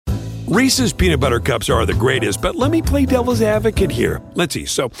Reese's Peanut Butter Cups are the greatest, but let me play devil's advocate here. Let's see.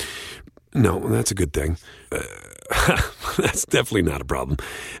 So, no, that's a good thing. That's definitely not a problem.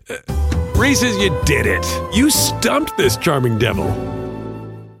 Reese's, you did it. You stumped this charming devil.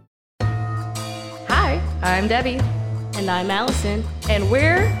 Hi, I'm Debbie. And I'm Allison. And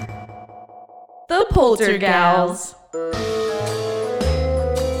we're the Poltergals.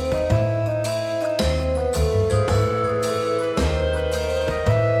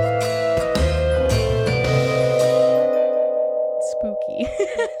 Spooky.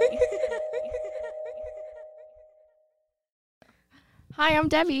 Hi, I'm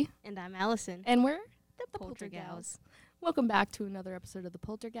Debbie. And I'm Allison. And we're the Poltergals. Welcome back to another episode of the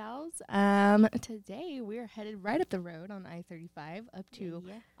Poltergals. Today we're headed right up the road on I-35 up to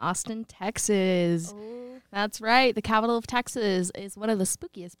Austin, Texas. Oh. That's right. The capital of Texas is one of the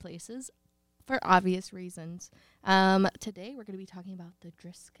spookiest places for obvious reasons. Today we're going to be talking about the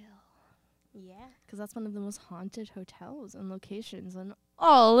Driskill. Yeah. Because that's one of the most haunted hotels and locations in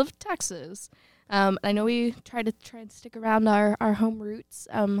all of Texas. I know we try and stick around our home roots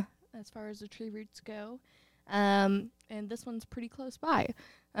as far as the tree roots go. And this one's pretty close by.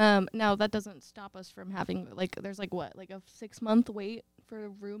 Now, that doesn't stop us from having, there's a 6-month wait for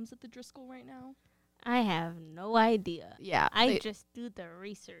rooms at the Driskill right now? I have no idea. Yeah. I just do the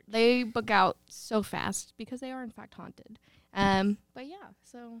research. They book out so fast because they are, in fact, haunted. But yeah,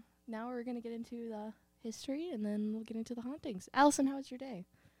 so now we're going to get into the history, and then we'll get into the hauntings. Allison, how was your day?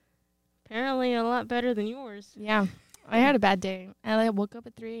 Apparently a lot better than yours. Yeah. I had a bad day, and I woke up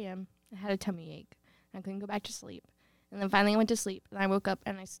at 3 a.m. I had a tummy ache. I couldn't go back to sleep. And then finally I went to sleep, and I woke up,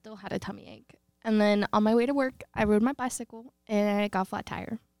 and I still had a tummy ache. And then on my way to work, I rode my bicycle, and I got a flat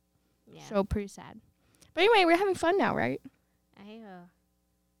tire. Yeah. So pretty sad. But anyway, we're having fun now, right?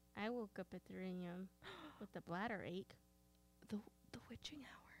 I woke up at 3 a.m. with a bladder ache. The witching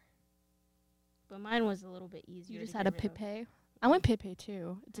hour. But mine was a little bit easier. You just had a pipe. I went pipe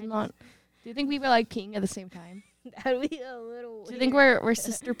too. It's not. Do you think we were peeing at the same time? That'd be a little weird. Do you think we're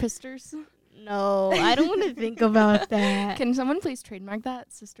sister pisters? No, I don't want to think about that. Can someone please trademark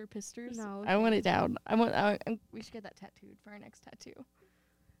that, sister pisters? No. I want it down. We should get that tattooed for our next tattoo.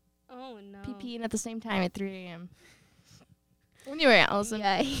 Oh no. Peeing at the same time at 3 a.m. Anyway, Allison.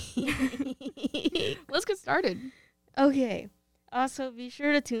 Yeah. Let's get started. Okay. Also, be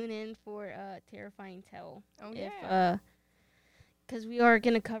sure to tune in for Terrifying Tale. Oh, yeah. Because we are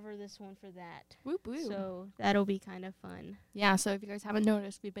going to cover this one for that. Whoop, whoop. So that'll be kind of fun. Yeah, so if you guys haven't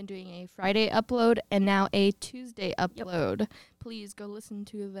noticed, we've been doing a Friday upload and now a Tuesday upload. Yep. Please go listen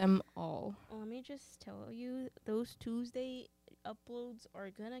to them all. Let me just tell you, those Tuesday uploads are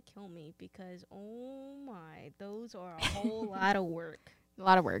going to kill me because, oh my, those are a whole lot of work. A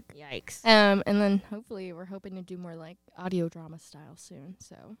lot of work. Yikes. And then hopefully we're hoping to do more audio drama style soon.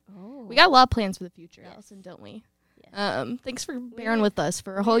 So we got a lot of plans for the future, Allison, don't we? Yes. Thanks for bearing with us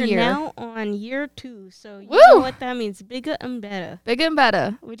for a whole year. We're now on year 2, so you know what that means. Bigger and better. Bigger and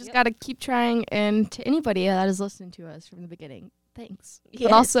better. We just got to keep trying, and to anybody that is listening to us from the beginning, thanks. Yes.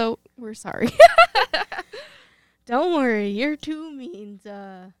 But also, we're sorry. Don't worry, year 2 means...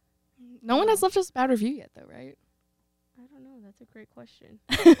 No one has left us a bad review yet, though, right? I don't know. That's a great question.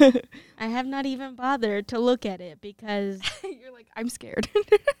 I have not even bothered to look at it because... You're like, I'm scared.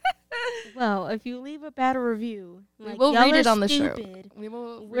 Well, if you leave a bad review, we will read it on the show. We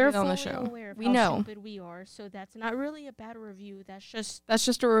will read it on the show. Aware of how stupid we are, so that's not really a bad review. That's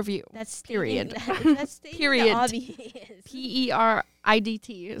just a review. That's period. That's period. The obvious.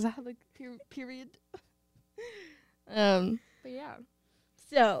 PERIDT. Is that the period? But yeah.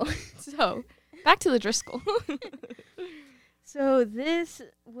 So back to the Driskill. So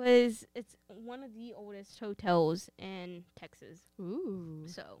it's one of the oldest hotels in Texas. Ooh.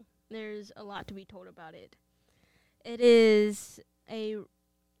 So there's a lot to be told about it. It is a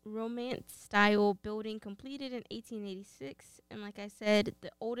Romance-style building completed in 1886, and like I said,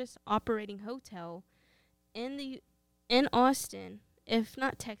 the oldest operating hotel in Austin, if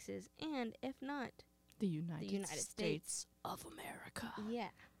not Texas, and if not the United States of America.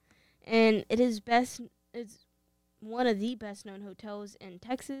 Yeah, and it's one of the best known hotels in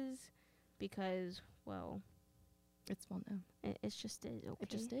Texas because, well, it's well known. It just is. Okay? It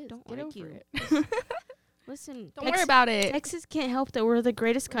just is. Don't get argue. over it. Listen, don't worry about it. Texas can't help that we're the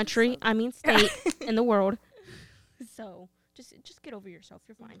greatest state in the world. So just get over yourself.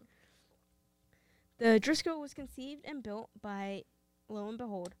 You're fine. The Driskill was conceived and built by, lo and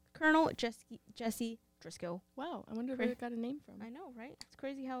behold, Colonel Jesse Driskill. Wow, I wonder where it got a name from. I know, right? It's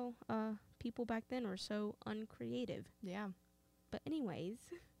crazy how people back then were so uncreative. Yeah. But anyways,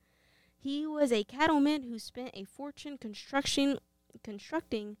 he was a cattleman who spent a fortune constructing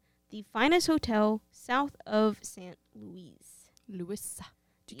the finest hotel south of St. Louis. Louis.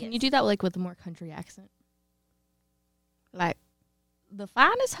 Can Yes. you do that like with a more country accent? Like the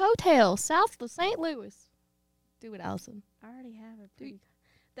finest hotel south of St. Louis. Do it, Allison. I already have a pretty.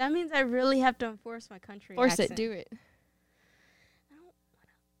 That means I really have to enforce my country Force accent. it. Do it.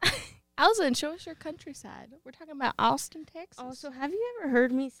 I don't Allison, show us your countryside. We're talking about Austin, Texas. Also, have you ever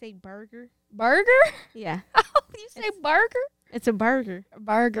heard me say burger? Burger? Yeah. You say burger? It's a burger.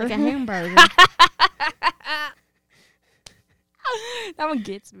 Burger. Like a hamburger. That one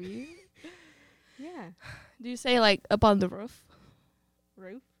gets me. Yeah. Do you say like up on the roof?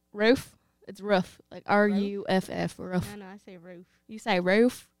 Roof? Roof? It's roof. Like R-U-F-F. Roof. No, I say roof. You say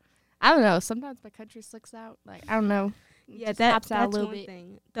roof? I don't know. Sometimes my country slicks out. Like, I don't know. It Yeah, just that's pops out a little one bit.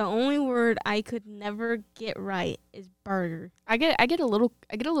 thing. The only word I could never get right is burger. I get a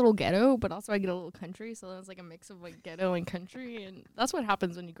little ghetto, but also I get a little country, so it's like a mix of like ghetto and country, and that's what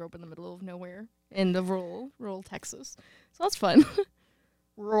happens when you grow up in the middle of nowhere in the rural Texas. So that's fun.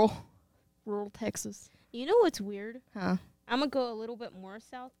 rural Texas. You know what's weird? Huh. I'm going to go a little bit more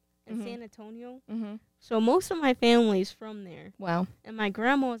south in Mhm. San Antonio. Mhm. So most of my family's from there. Wow. And my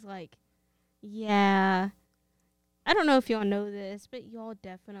grandma was like, yeah, I don't know if y'all know this, but y'all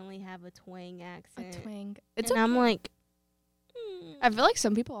definitely have a twang accent. A twang. And I'm like, I feel like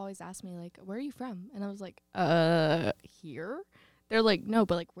some people always ask me like, "Where are you from?" And I was like, here." They're like, "No,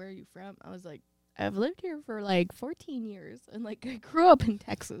 but like, where are you from?" I was like, "I've lived here for like 14 years and like I grew up in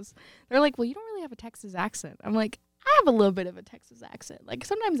Texas." They're like, "Well, you don't really have a Texas accent." I'm like, "I have a little bit of a Texas accent. Like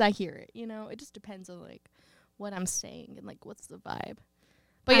sometimes I hear it, you know. It just depends on like what I'm saying and like what's the vibe."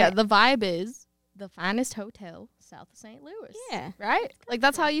 But yeah, the vibe is the finest hotel south of St. Louis. Yeah. Right? Like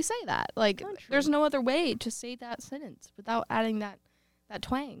that's how you say that. Like Country. there's no other way to say that sentence without adding that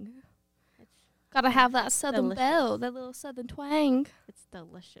twang. Gotta have that southern delicious. belle, that little southern twang. It's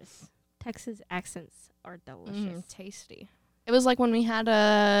delicious. Texas accents are delicious. Tasty. It was like when we had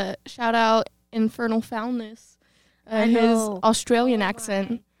a shout out Infernal Foulness. I His know. Australian Oh accent.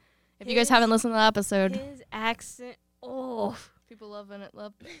 my. If you guys haven't listened to the episode, His accent, oh, people love an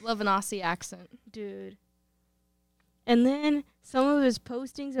Aussie accent. dude. And then some of his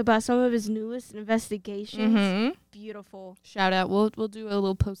postings about some of his newest investigations, Mm-hmm. beautiful. Shout out. We'll do a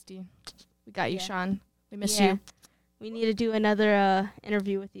little posty. We got you, Yeah. Sean. We miss Yeah. We need to do another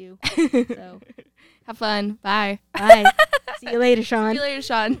interview with you. you. So, Have fun. Bye. bye. See you later, Sean. See you later,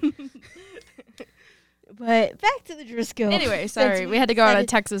 Sean. But back to the Driscoll. Anyway, Since sorry. We had to go on a decided-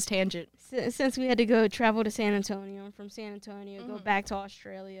 Texas tangent. Since we had to go travel to San Antonio, and from San Antonio go Mhm. back to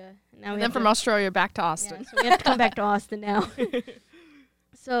Australia. Now And we then have from to, Australia back to yeah, Austin. so we have to come back to Austin now.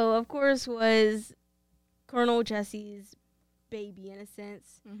 So of course was Colonel Jesse's baby in a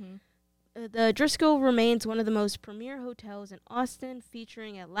sense. Mm-hmm. The Driskill remains one of the most premier hotels in Austin,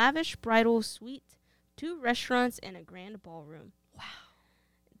 featuring a lavish bridal suite, 2 restaurants, and a grand ballroom. Wow.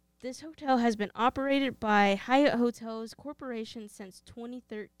 This hotel has been operated by Hyatt Hotels Corporation since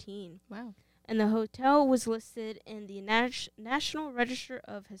 2013, Wow. and the hotel was listed in the National Register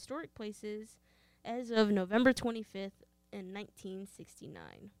of Historic Places as of November 25th in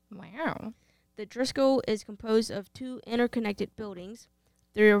 1969. Wow. The Driskill is composed of 2 interconnected buildings.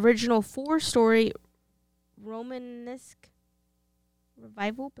 The original 4-story Romanesque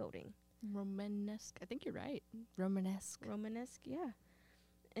Revival building. Romanesque. I think you're right. Romanesque. Romanesque, yeah.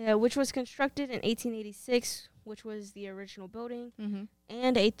 Which was constructed in 1886, which was the original building, Mm-hmm.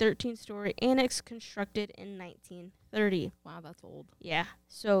 and a 13-story annex constructed in 1930. Wow, that's old. Yeah,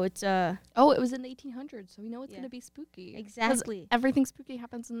 so it's Oh, it was in the 1800s, so we know it's Yeah. going to be spooky. 'Cause exactly everything spooky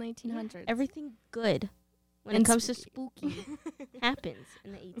happens in the 1800s. everything good when And it comes to spooky. spooky happens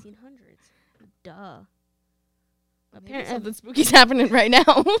in the 1800s. Duh. Maybe something spooky's happening right now.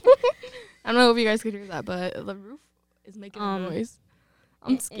 I don't know if you guys could hear that, but the roof is making a noise.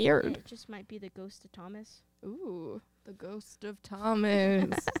 I'm scared. It just might be the ghost of Thomas. Ooh, the ghost of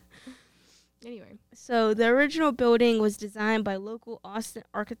Thomas. Anyway. So the original building was designed by local Austin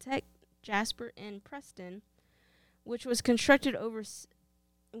architect Jasper N. Preston, which was constructed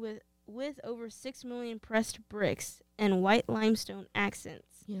with over 6 million pressed bricks and white limestone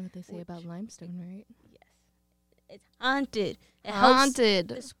accents. You know what they say about limestone, right? Yes, it's haunted. It helps Haunted.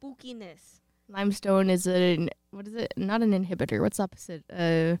 the spookiness. Limestone is what is it? Not an inhibitor. What's the opposite?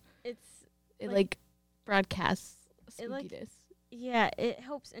 It's It like- broadcasts It like- spookiness. yeah, it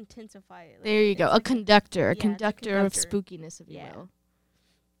helps intensify it. Like, There you go. it's A like conductor. yeah, A it's a conductor of conductor. spookiness, if Yeah. you will.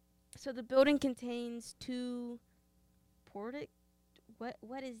 So the building contains 2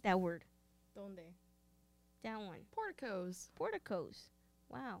 what is that word? Donde? That one. Porticos. Porticos.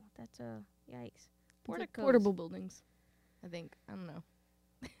 Wow, that's a yikes. Porticos. Porticos. Portable buildings. I think. I don't know.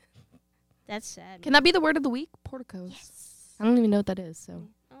 That's sad. Can that be the word of the week? Porticos. Yes. I don't even know what that is, so.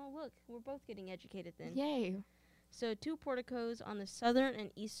 Oh, look. We're both getting educated then. Yay. So 2 porticos on the southern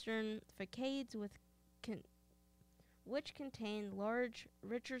and eastern facades which contain large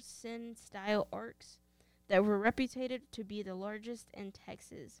Richardson-style arcs that were reputed to be the largest in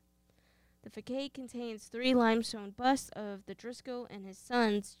Texas. The facade contains 3 limestone busts of the Driskill and his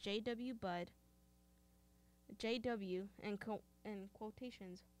sons, J.W. Budd, J.W. in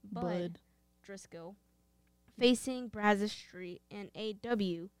quotations, Bud Driskill, facing Brazos Street, and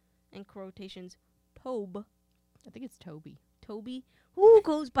A.W. in quotations, Tobe. I think it's Toby. Toby? Who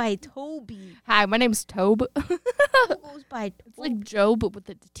goes by Toby? Hi, my name's Tobe. Who goes by It's like Joe, but with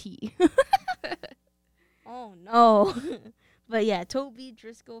a T. Oh, no. But yeah, Toby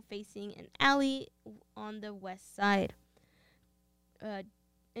Driskill facing an alley on the west side.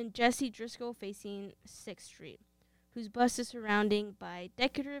 And Jesse Driskill facing 6th Street, whose bust is surrounded by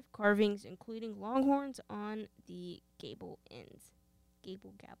decorative carvings, including longhorns on the gable ends.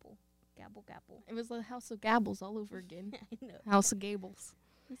 Gable, gabble. Gabble, gabble. It was the House of Gables all over again. I know. House of Gables.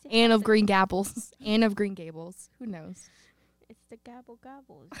 Anne of Green Gables. Anne of Green Gables. Who knows? It's the gabble,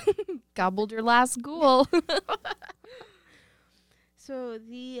 gabbles. Gobbled your last ghoul. So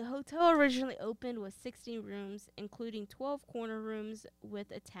the hotel originally opened with 16 rooms, including 12 corner rooms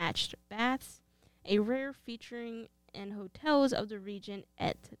with attached baths, a rare featuring in hotels of the region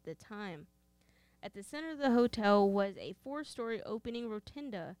at the time. At the center of the hotel was a 4-story opening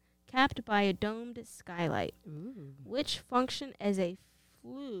rotunda capped by a domed skylight, which functioned as a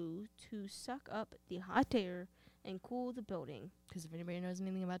flue to suck up the hot air and cool the building. Because if anybody knows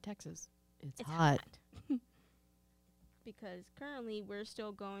anything about Texas, it's hot. Because currently we're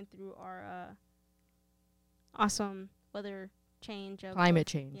still going through our awesome weather change. Climate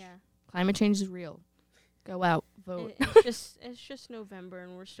change. Yeah. Climate change is real. Go out, vote. It's just November,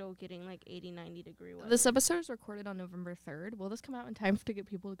 and we're still getting like 80, 90 degree weather. This episode is recorded on November 3rd. Will this come out in time to get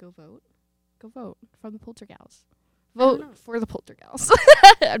people to go vote? Go vote from the Poltergals. Vote for the Poltergals.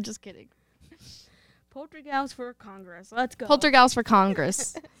 I'm just kidding. Poltergals for Congress. Let's go. Poltergals for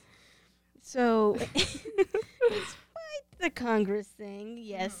Congress. So, despite the Congress thing,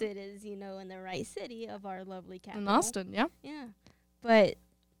 yes, it is, in the right city of our lovely capital. In Austin, yeah. Yeah. But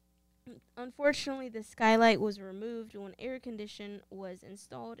unfortunately, the skylight was removed when air conditioning was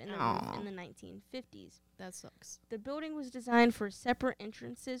installed in the roof in the 1950s. That sucks. The building was designed for separate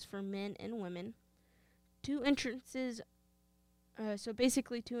entrances for men and women. 2 entrances, so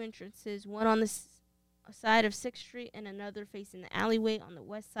basically 2 entrances, one on the side of 6th Street and another facing the alleyway on the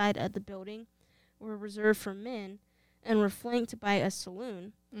west side of the building, were reserved for men and were flanked by a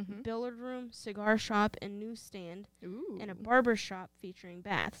saloon, billiard room, cigar shop, and newsstand, and a barber shop featuring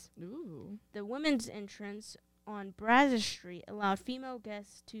baths. The women's entrance on Brazos Street allowed female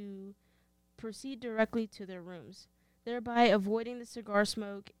guests to proceed directly to their rooms, thereby avoiding the cigar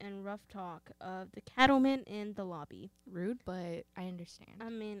smoke and rough talk of the cattlemen in the lobby. Rude, but I understand. I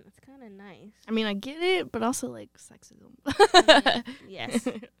mean, it's kind of nice. I mean, I get it, but also, like, sexism. Yes.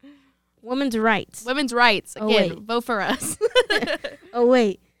 Women's rights. Women's rights. Again, vote for us. Oh,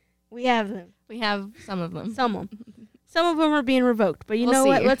 wait. We have them. We have some of them. Some of them. Some of them are being revoked, but we'll know see.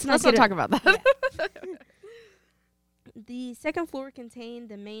 what? Let's not talk about that. Yeah. The second floor contained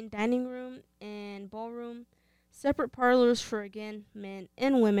the main dining room and ballroom, separate parlors for, again, men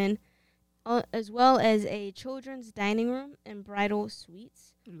and women, as well as a children's dining room and bridal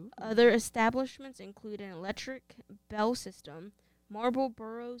suites. Other establishments include an electric bell system, marble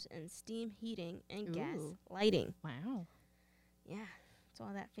burrows, and steam heating and gas lighting. Wow. Yeah, it's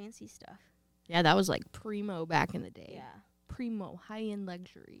all that fancy stuff. Yeah, that was like primo back in the day. Yeah. Primo, high-end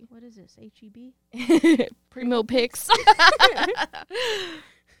luxury. What is this, H-E-B? Primo Picks.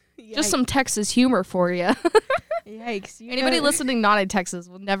 Just some Texas humor for you. Yikes. Anybody listening not in Texas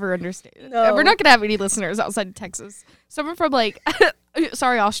will never understand. No. We're not going to have any listeners outside of Texas. Someone from, like,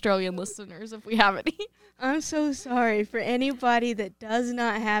 sorry, Australian listeners, if we have any. I'm so sorry for anybody that does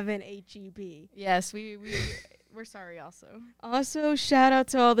not have an H-E-B. Yes, we're sorry also. Also, shout out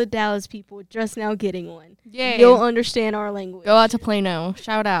to all the Dallas people just now getting one. Yay. You'll understand our language. Go out to Plano.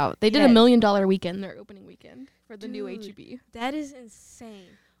 Shout out. They did $1 million weekend, their opening weekend, for the new H-E-B. That is insane.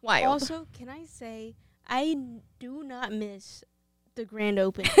 Wild. Also, can I say, I do not miss the grand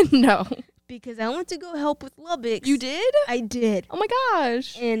opening. No. Because I went to go help with Lubbock. You did? I did. Oh my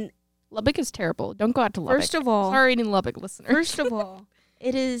gosh. And Lubbock is terrible. Don't go out to Lubbock. First of all. Sorry, any Lubbock listeners. First of all,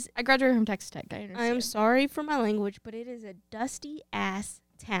 it is. I graduated from Texas Tech. I understand. I am sorry for my language, but it is a dusty ass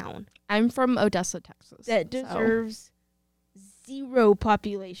town. I'm from Odessa, Texas. That deserves 0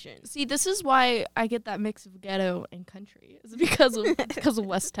 population. See, this is why I get that mix of ghetto and country. It's because of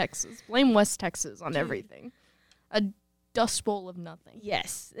West Texas. Blame West Texas on everything. A dust bowl of nothing.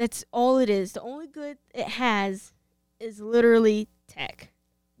 Yes, that's all it is. The only good it has is literally tech.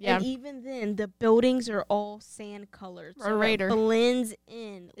 Yeah. And even then, the buildings are all sand colored. So it blends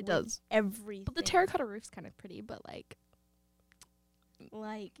in. It does. Everything. But the terracotta roof's kind of pretty, but like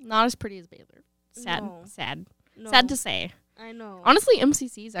Like, not as pretty as Baylor. Sad. No. Sad. no. Sad to say. I know. Honestly,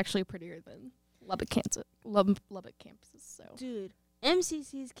 MCC is actually prettier than Lubbock campuses. So Dude,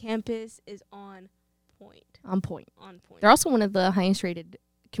 MCC's campus is on point. on point. On point. They're also one of the highest rated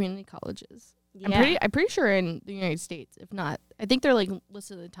community colleges. Yeah. I'm pretty sure in the United States. If not, I think they're like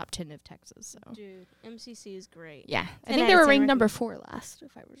listed in the top 10 of Texas. So Dude, MCC is great. yeah, I 10 think out they of were 10 ranked number 4 last.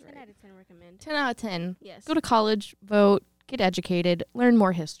 If I was 10 right. out of 10 recommend. 10 out of 10. Yes. Go to college, vote, get educated, learn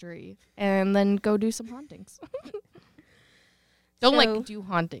more history, and then go do some hauntings. Don't So- like do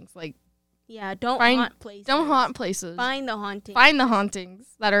hauntings. Like Yeah, don't Find- haunt places. don't haunt places. Find the haunting. Find the hauntings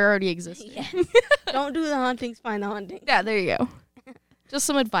that are already existing. Yes. Don't do the hauntings, find the haunting. Yeah, there you go. Just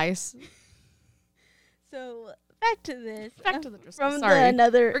some advice. So, back to this. Back to the Driskill. From Sorry.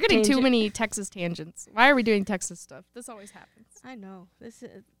 another We're getting too tangent. many Texas tangents. Why are we doing Texas stuff? This always happens. I know. This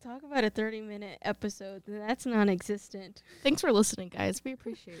is, talk about a 30-minute episode. That's non-existent. Thanks for listening, guys. We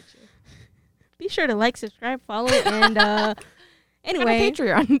appreciate you. Be sure to like, subscribe, follow, and anyway, On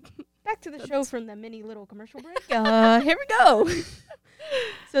Patreon. back to the show from the mini little commercial break. Here we go.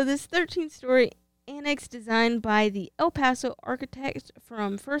 So this 13-story annex designed by the El Paso architect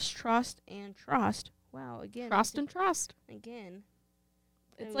from First Trost and Trost. Wow, again. Frost and Trost. Again.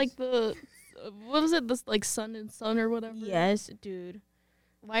 It's like the, what is it? This like sun and sun or whatever. Yes, dude.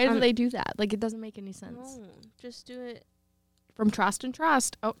 Why do they do that? Like, it doesn't make any sense. No, just do it. From Trost and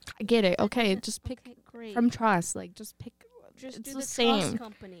Trost. Oh, I get it. Okay, just pick Okay, great. from Trost. Like, just pick. Just it's do the the same. Trost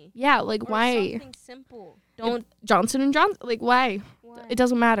company. Yeah, like, Or why? something simple. Don't. Johnson and Johnson. Like, why? Why? It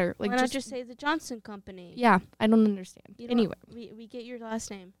doesn't matter. Like, Why not just say the Johnson company? Yeah, I don't understand. You don't- Anyway, we get your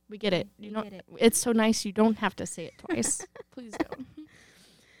last name. we get it. We You don't. get it. It's so nice. You don't have to say it twice. Please don't.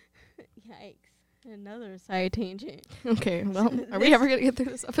 Yikes. Another side tangent. Okay. Well, are we This- ever gonna get through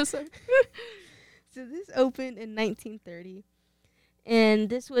this episode? So this opened in 1930, and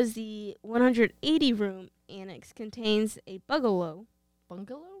this was the 180-room annex. Contains a bungalow.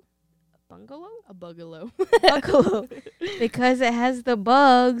 Bungalow? Bungalow? A bungalow. Bungalow. Because it has the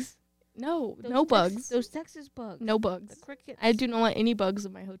bugs. No, Those no bugs. Those Texas bugs. No The bugs. crickets. I do not want any bugs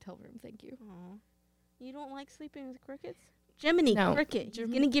in my hotel room. Thank you. Aw. You don't like sleeping with crickets? Jiminy No. Cricket. He's Jim-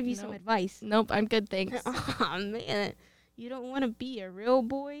 going to give you some no. advice. Nope, I'm good. Thanks. Aw, man. You don't want to be a real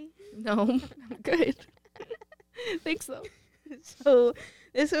boy? No, I'm good. Thanks, though. So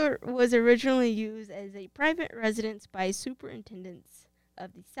this was originally used as a private residence by superintendents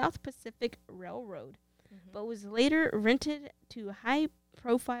of the South Pacific Railroad, but was later rented to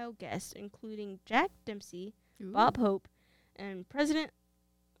high-profile guests, including Jack Dempsey, Bob Hope, and President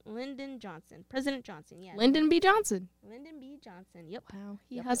Lyndon Johnson. President Johnson, yeah. Lyndon B. Johnson. Lyndon B. Johnson, yep. Wow,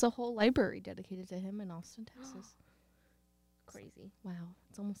 he Yep. has a whole library dedicated to him in Austin, Texas. Crazy. Wow,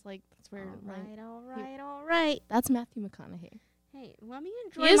 it's almost like that's where All right. that's Matthew McConaughey. Hey, let me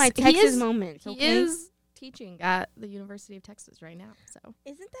enjoy my he Texas is- moments, okay? He is teaching at the University of Texas right now. So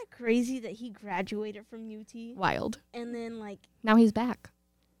Isn't that crazy that he graduated from UT wild. and then, like, Now he's back.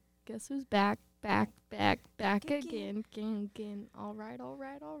 Guess who's back? Back Again. again. All right.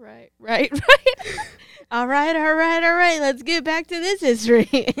 Right. all right, let's get back to this history.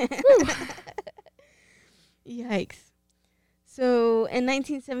 Yikes. So, in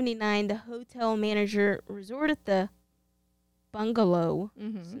 1979, the hotel manager resorted the bungalow,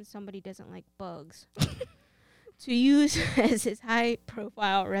 Mm-hmm. since somebody doesn't like bugs, to use as his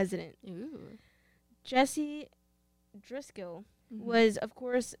high-profile resident. Ooh. Jesse Driskill was, of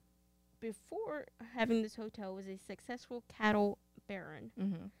course, before having this hotel, was a successful cattle baron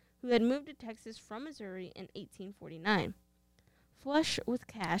Mm-hmm. who had moved to Texas from Missouri in 1849. Flush with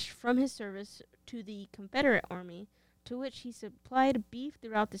cash from his service to the Confederate Army, to which he supplied beef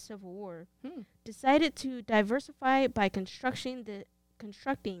throughout the Civil War, decided to diversify by constructing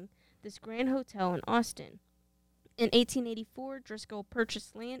this grand hotel in Austin. In 1884, Driskill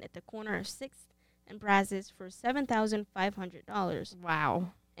purchased land at the corner of 6th and Brazos for $7,500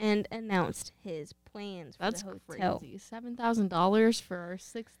 Wow. and announced his plans for That's the hotel. crazy. $7,000 for our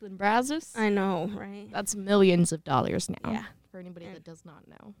 6th in Brazos? I know, right? That's millions of dollars now. Yeah. For anybody And- that does not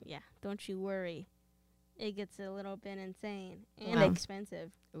know. Yeah, don't you worry. It gets a little bit insane and Wow.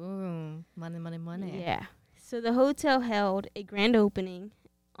 expensive. Ooh. Money. Yeah. So the hotel held a grand opening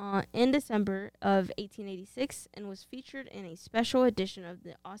in December of 1886 and was featured in a special edition of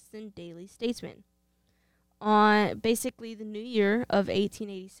the Austin Daily Statesman. On basically the new year of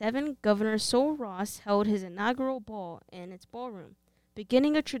 1887, Governor Sol Ross held his inaugural ball in its ballroom,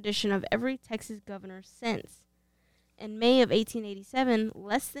 beginning a tradition of every Texas governor since. In May of 1887,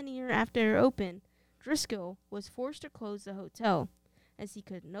 less than a year after it opened, Driskill was forced to close the hotel, as he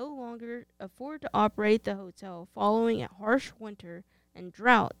could no longer afford to operate the hotel following a harsh winter and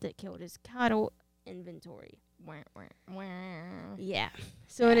drought that killed his cattle inventory. Yeah.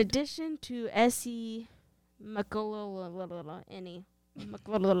 So in addition to S.E. McCullenany.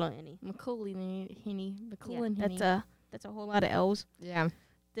 That's a whole lot of L's. Yeah.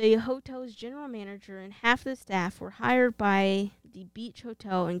 The hotel's general manager and half the staff were hired by the Beach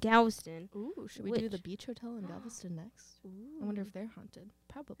Hotel in Galveston. Ooh, should we do the Beach Hotel in Galveston next? Ooh. I wonder if they're haunted.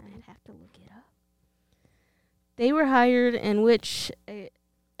 Probably. I'd have to look it up. They were hired, in which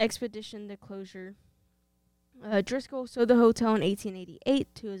expedition the closure. Driskill sold the hotel in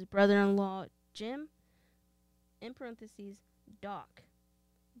 1888 to his brother-in-law Jim, in parentheses, Doc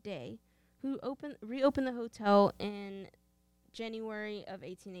Day, who reopened the hotel in January of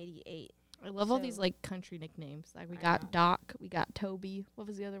 1888. I love all these like country nicknames. Like we got Doc, we got Toby. What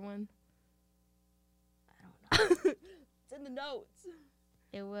was the other one? I don't know. It's in the notes.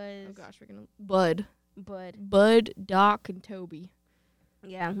 It was we're gonna Bud, Doc, and Toby.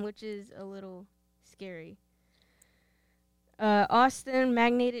 Yeah, which is a little scary. Austin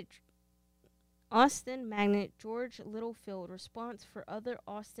magnate George Littlefield response for other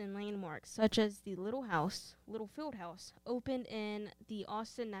Austin landmarks, such as the Littlefield House, opened in the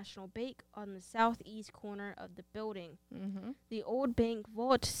Austin National Bank on the southeast corner of the building. Mm-hmm. The old bank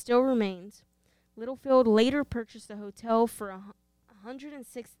vault still remains. Littlefield later purchased the hotel for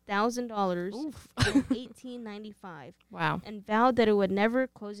 $106,000 in 1895. Wow. And vowed that it would never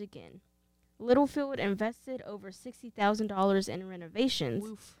close again. Littlefield invested over $60,000 in renovations.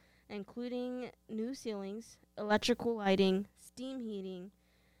 Oof. Including new ceilings, electrical lighting, steam heating,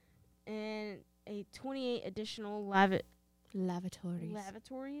 and a 28 additional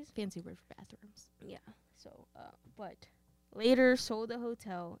lavatories. Fancy word for bathrooms. Yeah. So, but later sold the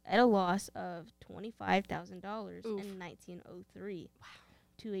hotel at a loss of $25,000 in 1903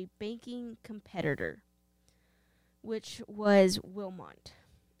 to a banking competitor, which was Wilmont.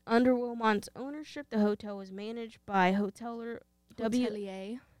 Under Wilmont's ownership, the hotel was managed by Hoteler.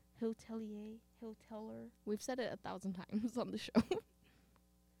 We've said it 1,000 times on the show.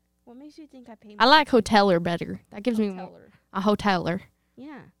 What makes you think I pay? I like hoteler better. That gives me more. A hoteler.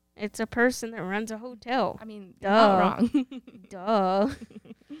 Yeah, it's a person that runs a hotel. I mean, duh. not wrong. Duh.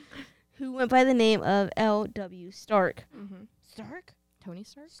 Who went by the name of L.W. Stark. Mm-hmm. Stark? Tony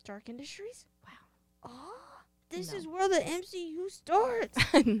Stark? Stark Industries? Wow. Oh, this is where the MCU starts.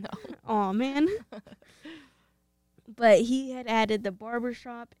 No. Oh man. But he had added the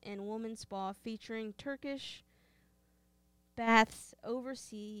barbershop and women's spa featuring Turkish baths,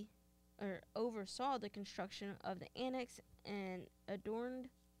 oversaw the construction of the annex and adorned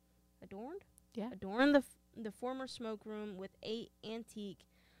the former smoke room with 8 antique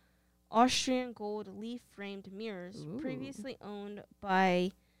Austrian gold leaf-framed mirrors. Ooh. Previously owned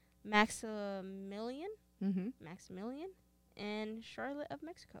by Maximilian and Charlotte of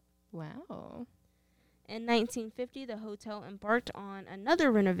Mexico. Wow. In 1950, the hotel embarked on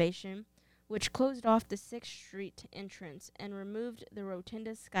another renovation, which closed off the 6th Street entrance and removed the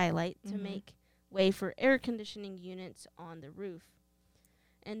rotunda skylight to make way for air conditioning units on the roof.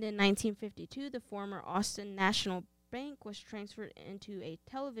 And in 1952, the former Austin National Bank was transferred into a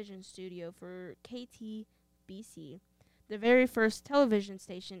television studio for KTBC, the very first television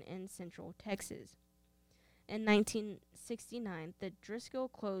station in Central Texas. In 1969, the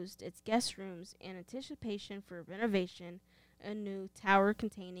Driskill closed its guest rooms in anticipation for renovation, a new tower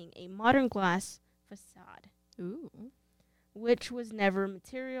containing a modern glass facade, which was never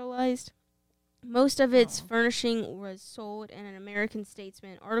materialized. Most of its furnishing was sold, and an American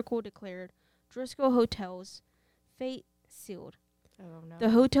Statesman article declared Driskill Hotel's fate sealed. Oh, no. The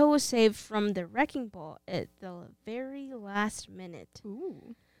hotel was saved from the wrecking ball at the very last minute.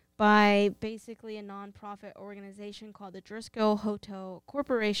 Ooh. By basically a non-profit organization called the Driskill Hotel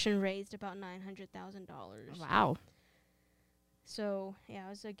Corporation, raised about $900,000. Wow. So, yeah, it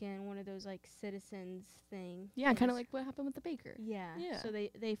was, again, one of those, like, citizens thing. Yeah, kind of like what happened with the baker. Yeah. So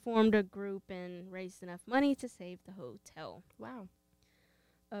they formed a group and raised enough money to save the hotel. Wow.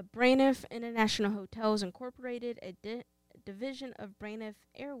 Braniff International Hotels Incorporated, a division of Braniff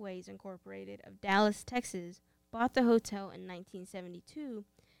Airways Incorporated of Dallas, Texas, bought the hotel in 1972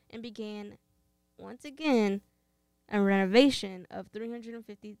 and began, once again, a renovation of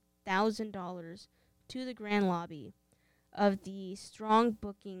 $350,000 to the grand lobby of the strong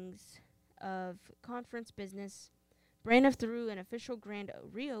bookings of conference business. Braniff threw an official grand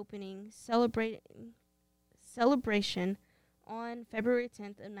reopening celebration on February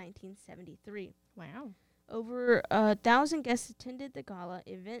 10th of 1973. Wow. Over 1,000 guests attended the gala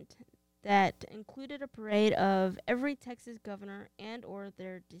event that included a parade of every Texas governor and or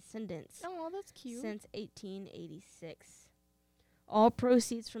their descendants Oh, that's cute. since 1886. All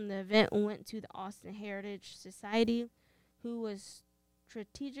proceeds from the event went to the Austin Heritage Society, who was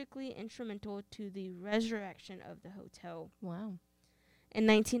strategically instrumental to the resurrection of the hotel. Wow. In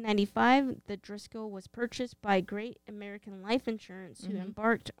 1995, the Driskill was purchased by Great American Life Insurance, who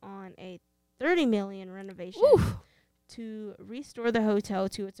embarked on a $30 million renovation to restore the hotel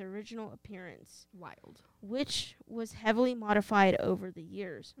to its original appearance, Wild. which was heavily modified over the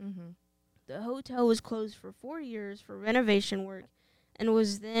years. Mm-hmm. The hotel was closed for 4 years for renovation work and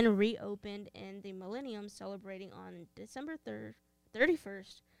was then reopened in the millennium, celebrating on December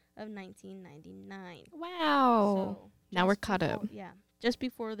 31st of 1999. Wow. So Now we're just caught up. before- Yeah, just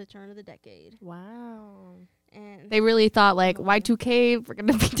before the turn of the decade. Wow. And They really thought, like, Y2K, we're going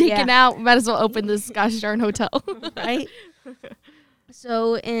to be taken out. Might as well open this gosh darn hotel. right?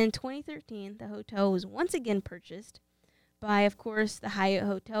 So in 2013, the hotel was once again purchased by, of course, the Hyatt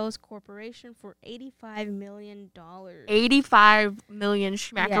Hotels Corporation for $85 million. 85 million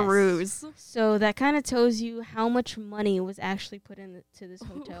schmackaroos. So that kind of tells you how much money was actually put into this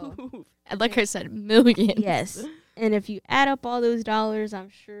hotel. And like I said, millions. Yes. And if you add up all those dollars, I'm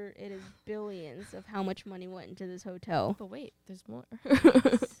sure it is billions of how much money went into this hotel. But wait, there's more.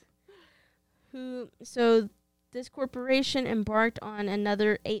 So this corporation embarked on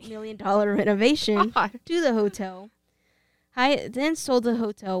another $8 million renovation to the hotel. Hyatt then sold the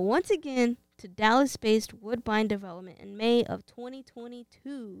hotel once again to Dallas-based Woodbine Development in May of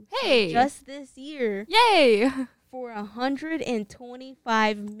 2022. Hey! So just this year. Yay! For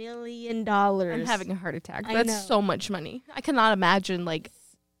 $125 million. I'm having a heart attack. I That's know. so much money. I cannot imagine, like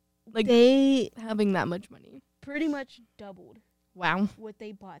They having that much money. pretty much doubled Wow. what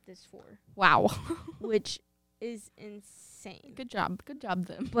they bought this for, Wow. which is insane. Good job. Good job,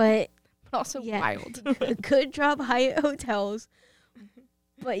 them. But But also yeah, wild. good job, Hyatt Hotels.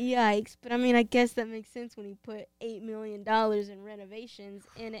 But yikes. But I mean, I guess that makes sense when you put $8 million in renovations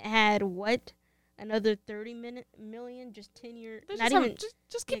and it had what? Another $30 million, just 10 years. Just, Not have- even.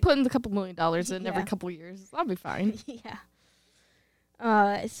 just keep putting a couple $1 million in every Yeah. couple years. That'll be fine. Yeah.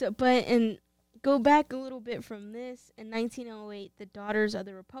 And go back a little bit from this. In 1908, the Daughters of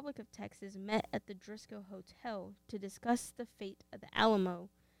the Republic of Texas met at the Driskill Hotel to discuss the fate of the Alamo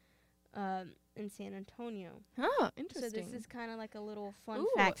in San Antonio. Oh, So interesting. this is kind of like a little fun Ooh.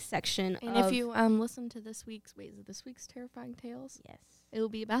 facts section. And of if you listen to this week's Terrifying Tales, yes, it will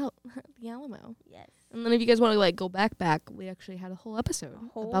be about the Alamo. yes, And then if you guys want to like go back, we actually had a whole episode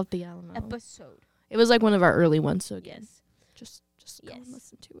whole about the Alamo. episode. It was like one of our early ones, so again, Yes, just go and Yes.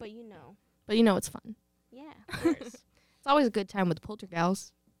 listen to it. but you know, But you know it's fun. yeah, of course. It's always a good time with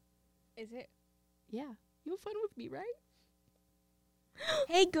poltergals. Is it? Yeah. You have fun with me, right?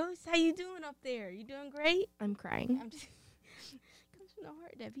 Hey, Ghost, how you doing up there? You doing great? I'm crying. I'm just comes from the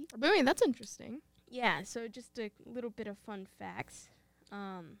heart, Debbie. But I mean, that's interesting. Yeah, so just a little bit of fun facts.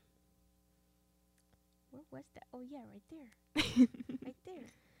 What was that? Oh, yeah, right there. Right there.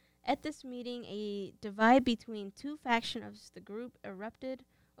 At this meeting, a divide between two factions of the group erupted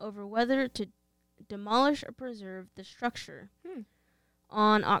over whether to demolish or preserve the structure.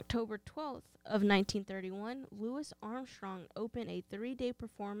 On October 12th of 1931, Louis Armstrong opened a 3-day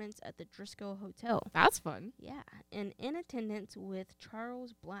performance at the Driskill Hotel. That's fun. Yeah, and in attendance with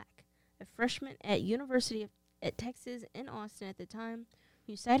Charles Black, a freshman at University of Texas in Austin at the time,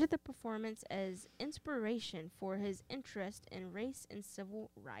 who cited the performance as inspiration for his interest in race and civil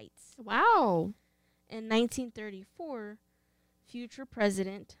rights. Wow. In 1934, future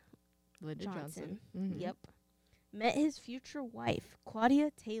President Lyndon Johnson, Mhm. yep, met his future wife,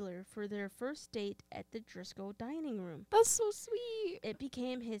 Claudia Taylor, for their first date at the Driskill dining room. That's so sweet. It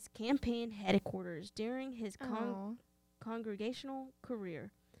became his campaign headquarters during his Aw. congregational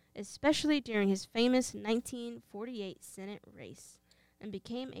career, especially during his famous 1948 Senate race, and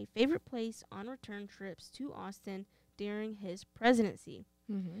became a favorite place on return trips to Austin during his presidency.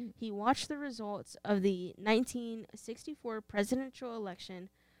 Mm-hmm. He watched the results of the 1964 presidential election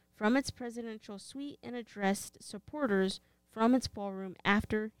from its presidential suite and addressed supporters from its ballroom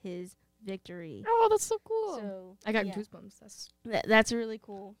after his victory. Oh, that's so cool. So I got yeah, goosebumps. that's really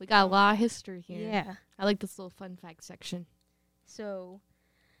cool. We got a lot of history here. Yeah. I like this little fun fact section. So,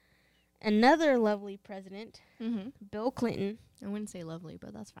 another lovely president, Mm-hmm. Bill Clinton. I wouldn't say lovely,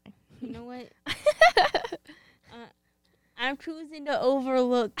 but that's fine. You know what? I'm choosing to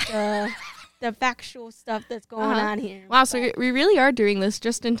overlook the factual stuff that's going on here. Wow, so we really are doing this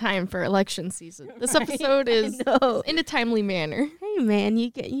just in time for election season. This episode is in a timely manner. Hey, man,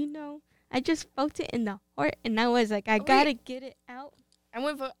 I just felt it in the heart, and I was like, I gotta get it out.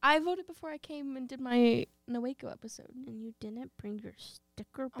 I voted before I came and did my Nowaco episode. And you didn't bring your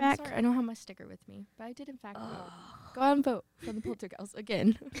sticker I'm back? sorry, I don't have my sticker with me, but I did in fact vote. Go out and vote for the Poltergeist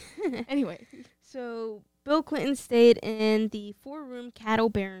again. Anyway. So Bill Clinton stayed in the 4-room Cattle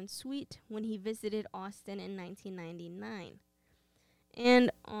Baron suite when he visited Austin in 1999. And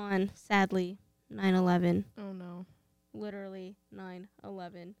on, sadly, 9/11. Oh, no. Literally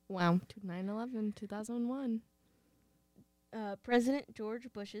 9/11. Wow. 9/11, 2001. President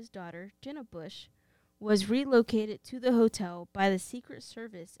George Bush's daughter, Jenna Bush, was relocated to the hotel by the Secret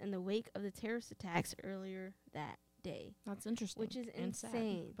Service in the wake of the terrorist attacks earlier that day. That's interesting. Which is and sad,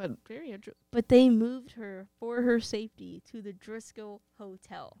 insane. but very interesting. But they moved her for her safety to the Driskill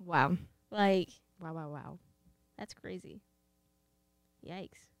Hotel. Wow. Like, Wow. that's crazy.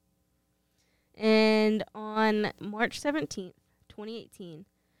 Yikes. And on March 17th, 2018,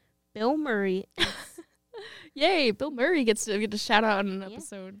 Bill Murray Yay, Bill Murray gets to get a shout out on an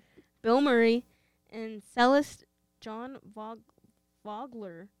episode. Bill Murray and cellist John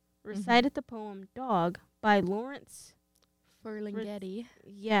Vogler recited the poem Dog by Lawrence Ferlinghetti.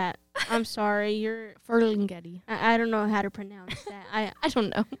 Yeah, I'm sorry. Ferlinghetti. I don't know how to pronounce that. I don't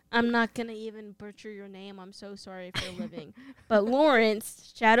know. I'm not going to even butcher your name. I'm so sorry if you're living. But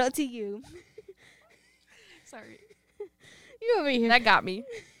Lawrence, shout out to you. Sorry. You over here. That got me.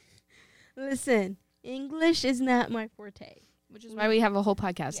 Listen, English is not my forte. Which is why we have a whole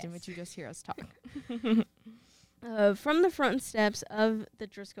podcast in which you just hear us talk. From the front steps of the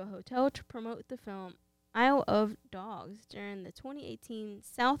Driskill Hotel to promote the film Isle of Dogs during the 2018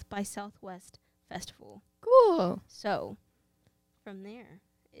 South by Southwest Festival. Cool. So, from there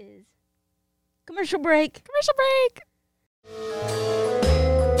is commercial break. Commercial break.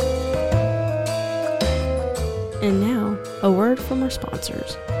 And now, a word from our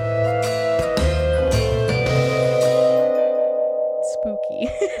sponsors. Spooky.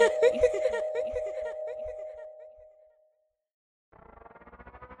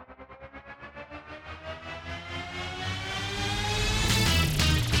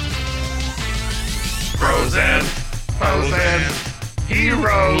 Frozen,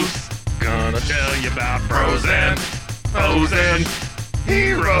 heroes. Gonna tell you about Frozen,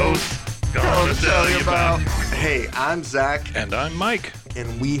 heroes. Gonna tell you about. Hey, I'm Zach. And I'm Mike.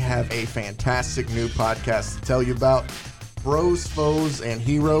 And we have a fantastic new podcast to tell you about. Bros, Foes, and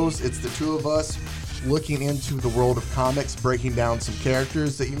Heroes. It's the two of us looking into the world of comics, breaking down some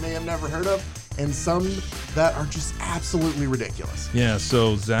characters that you may have never heard of, and some that are just absolutely ridiculous. Yeah,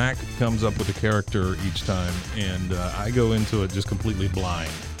 so Zach comes up with a character each time, and I go into it just completely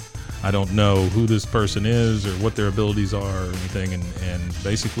blind. I don't know who this person is or what their abilities are or anything, and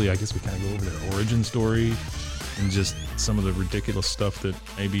basically I guess we kind of go over their origin story and just some of the ridiculous stuff that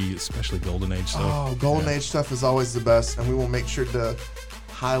maybe, especially Golden Age stuff. Oh, Golden Age stuff is always the best, and we will make sure to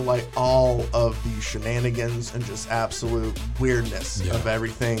highlight all of the shenanigans and just absolute weirdness of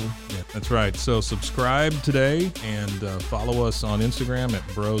everything. Yeah, that's right. So subscribe today and follow us on Instagram at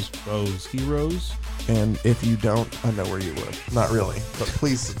Bros, Foes, Heroes. And if you don't, I know where you live. Not really, but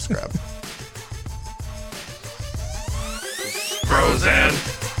please subscribe. Frozen,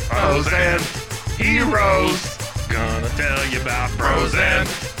 heroes. Gonna tell you about Frozen,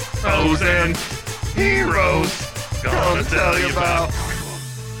 heroes. Gonna tell you about.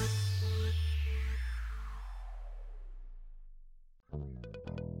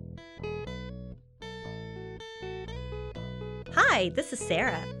 Hi, this is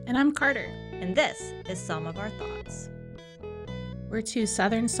Sarah, And I'm Carter. and this is Some of Our Thoughts. We're two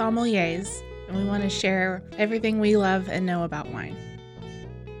Southern sommeliers, and we want to share everything we love and know about wine.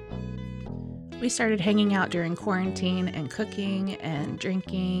 We started hanging out during quarantine and cooking and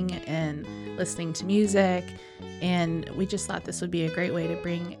drinking and listening to music, and we just thought this would be a great way to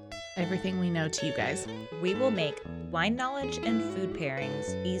bring everything we know to you guys. We will make wine knowledge and food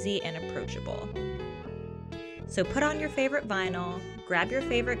pairings easy and approachable. So put on your favorite vinyl, grab your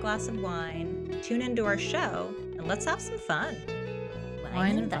favorite glass of wine, tune into our show, and let's have some fun.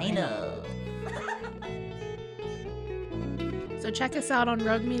 Wine and vinyl. So check us out on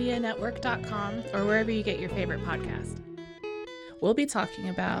roguemedianetwork.com or wherever you get your favorite podcast. We'll be talking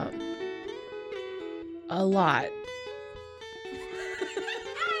about a lot.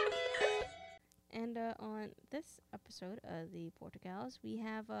 And on this episode episode of the Portugals. We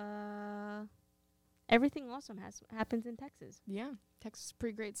have everything awesome happens in Texas. Yeah, Texas is a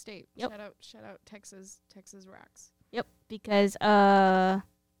pretty great state. Yep. Shout out Texas. Texas rocks. Yep, because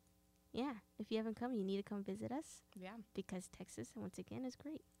yeah, if you haven't come, you need to come visit us. Yeah. Because Texas, once again, is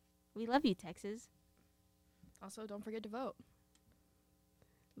great. We love you, Texas. Also, don't forget to vote.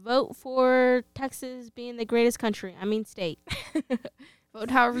 Vote for Texas being the greatest country. I mean, state. Vote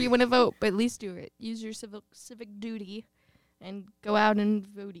however you want to vote, but at least do it. Use your civic duty and go out and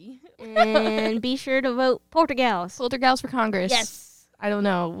vote. And be sure to vote Portugals. Poltergals for Congress. Yes. I don't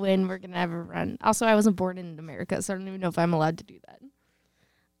know when we're going to ever run. Also, I wasn't born in America, so I don't even know if I'm allowed to do that.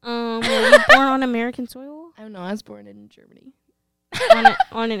 Were you born on American soil? I don't know. I was born in Germany.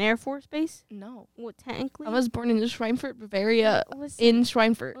 on an Air Force base? No. Well, technically. I was born in Schweinfurt, Bavaria, Listen, in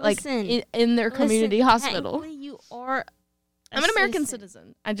Schweinfurt, in their community hospital. Technically, you are. I'm an American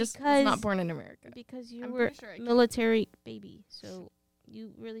citizen. I just was not born in America. Because you I'm were pretty sure I can- military baby, so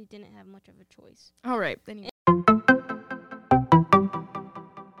you really didn't have much of a choice. All right. Then you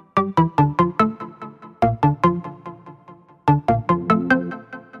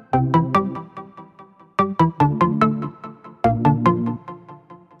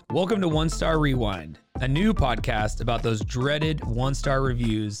Welcome to One Star Rewind, a new podcast about those dreaded one-star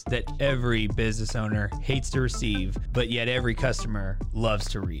reviews that every business owner hates to receive, but yet every customer loves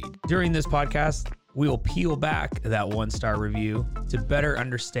to read. During this podcast, we will peel back that one-star review to better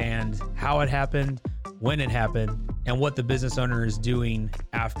understand how it happened, when it happened, and what the business owner is doing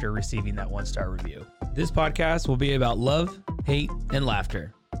after receiving that one-star review. This podcast will be about love, hate, and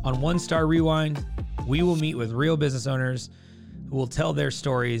laughter. On One Star Rewind, we will meet with real business owners who will tell their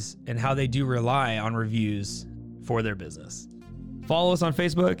stories and how they do rely on reviews for their business. Follow us on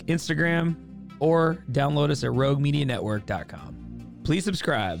Facebook, Instagram, or download us at roguemedianetwork.com. Please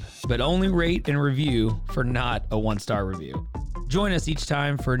subscribe, but only rate and review for not a one-star review. Join us each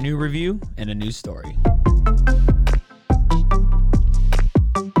time for a new review and a new story.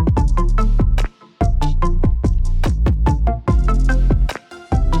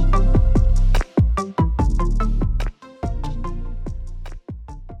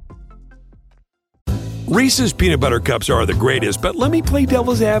 Reese's peanut butter cups are the greatest, but let me play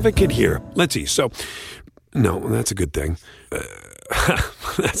devil's advocate here. Let's see. So, no, that's a good thing.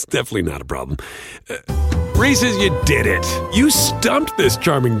 That's definitely not a problem. Reese's, you did it. You stumped this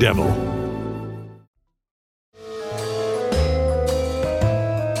charming devil.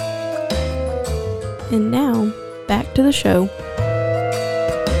 And now, back to the show.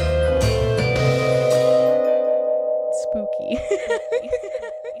 spooky.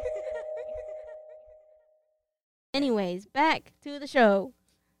 Anyways, back to the show.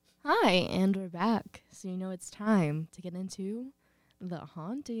 Hi, and we're back. So you know it's time to get into the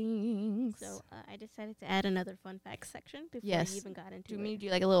hauntings. So I decided to add another fun fact section before Yes. we even got into do it. me do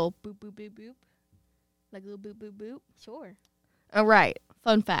like a little boop boop boop boop, like a little boop boop boop. Sure. All right,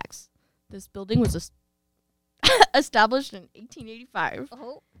 fun facts. This building was established in 1885.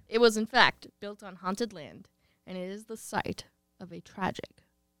 Oh. It was in fact built on haunted land, and it is the site of a tragic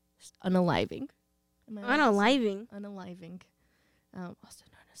unaliving. Am I right? Unaliving. Unaliving, also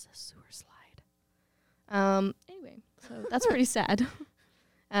known as a sewer slide. Anyway, so that's pretty sad.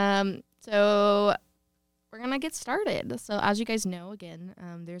 So we're gonna get started. So as you guys know, again,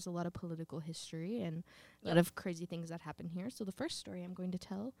 there's a lot of political history and a lot of crazy things that happen here. So the first story I'm going to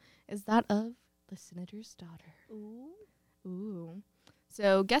tell is that of the senator's daughter. Ooh.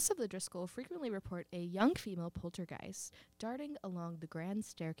 So guests of the Driskill frequently report a young female poltergeist darting along the grand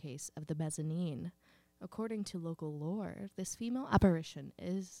staircase of the mezzanine. According to local lore, this female apparition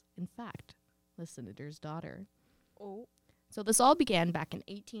is, in fact, the senator's daughter. Oh. So this all began back in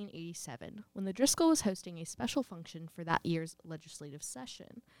 1887 when the Driskill was hosting a special function for that year's legislative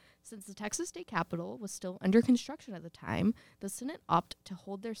session. Since the Texas state capitol was still under construction at the time, the Senate opted to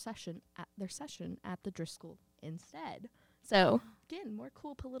hold their session at the Driskill instead. So, again, more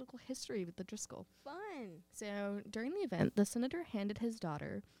cool political history with the Driskill. Fun. So, during the event, the senator handed his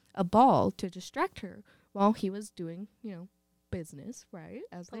daughter a ball to distract her while he was doing, business, right?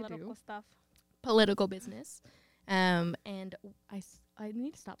 As Political they do. stuff. Political business. And I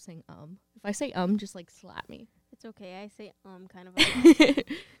need to stop saying If I say just slap me. It's okay. I say kind of a lot.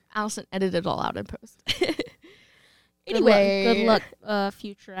 Allison edited it all out in post. Anyway. Good luck,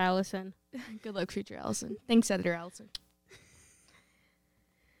 future Allison. Good luck, future Allison. Thanks, Editor Allison.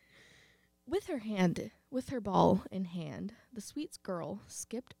 With her ball in hand, the sweet girl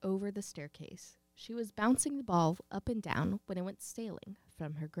skipped over the staircase. She was bouncing the ball up and down when it went sailing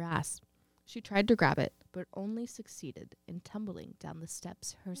from her grasp. She tried to grab it, but only succeeded in tumbling down the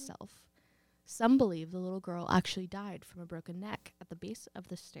steps herself. Some believe the little girl actually died from a broken neck at the base of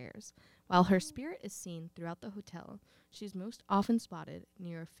the stairs. While her spirit is seen throughout the hotel, she's most often spotted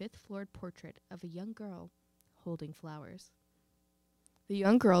near a fifth-floor portrait of a young girl holding flowers. The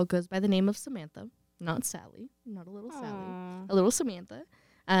young girl goes by the name of Samantha, not Sally, not a little Sally, a little Samantha,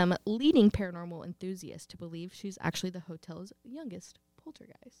 leading paranormal enthusiasts to believe she's actually the hotel's youngest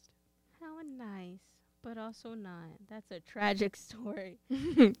poltergeist. How nice, but also not. That's a tragic story.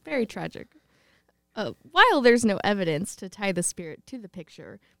 Very tragic. While there's no evidence to tie the spirit to the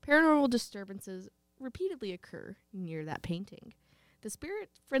picture, paranormal disturbances repeatedly occur near that painting. The spirit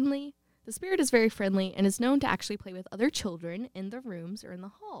is very friendly and is known to actually play with other children in the rooms or in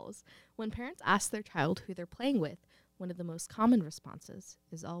the halls. When parents ask their child who they're playing with, one of the most common responses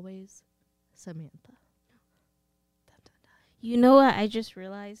is always Samantha. You know what I just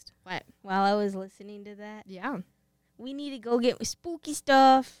realized? What? While I was listening to that? Yeah. We need to go get spooky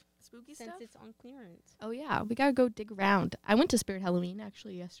stuff. Spooky since stuff? it's on clearance. Oh, yeah. We got to go dig around. I went to Spirit Halloween,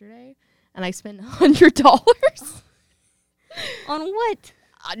 actually, yesterday, and I spent $100. On what?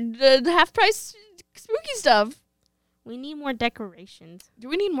 The half-price spooky stuff. We need more decorations. Do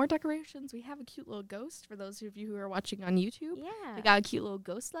we need more decorations? We have a cute little ghost for those of you who are watching on YouTube. Yeah. I got a cute little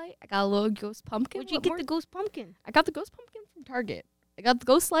ghost light. I got a little ghost pumpkin. Where'd you get the ghost pumpkin? I got the ghost pumpkin from Target. I got the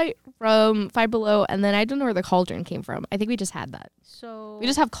ghost light from Five Below, and then I don't know where the cauldron came from. I think we just had that. So we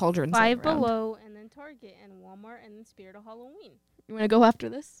just have cauldrons. Five Below, and then Target, and Walmart, and then Spirit of Halloween. You want to go after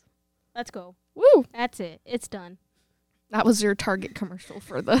this? Let's go. Woo! That's it. It's done. That was your Target commercial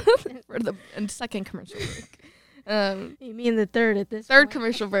for the and second commercial break. You mean the third at this third point?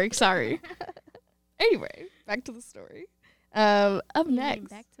 commercial break, sorry. Anyway, back to the story. Up next.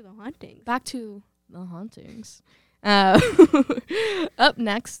 Back to the hauntings. Back to the hauntings. Up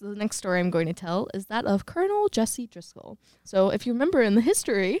next, the next story I'm going to tell is that of Colonel Jesse Driskill. So if you remember in the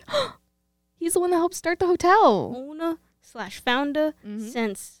history, he's the one that helped start the hotel. Owner/founder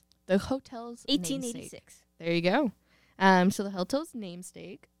since the hotel's 1886. namesake. There you go. So the hotel's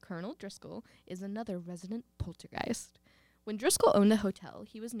namesake, Colonel Driskill, is another resident poltergeist. When Driskill owned the hotel,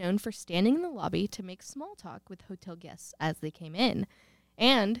 he was known for standing in the lobby to make small talk with hotel guests as they came in.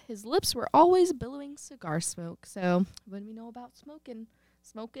 And his lips were always billowing cigar smoke. So when we know about smoking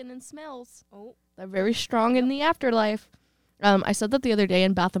and smells, they're very strong in the afterlife. I said that the other day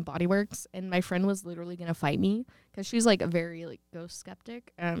in Bath and Body Works, and my friend was literally going to fight me because she's like a very ghost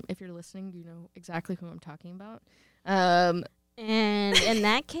skeptic. If you're listening, you know exactly who I'm talking about. And in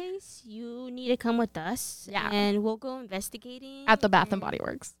that case, you need to come with us. Yeah. And we'll go investigating. At the Bath and Body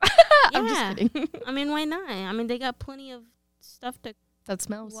Works. I'm just kidding. I mean, why not? I mean, they got plenty of stuff to that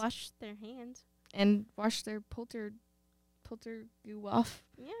smells. Wash their hands. And wash their polter goo off.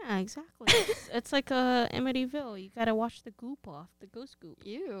 Yeah, exactly. it's like Amityville. You got to wash the goop off, the ghost goop.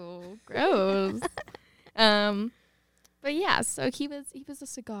 Ew, gross. But yeah, so he was a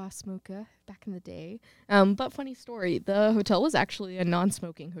cigar smoker back in the day. But funny story, the hotel was actually a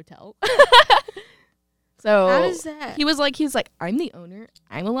non-smoking hotel. So how does that? He was like, I'm the owner.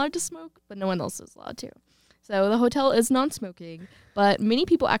 I'm allowed to smoke, but no one else is allowed to. So the hotel is non-smoking, but many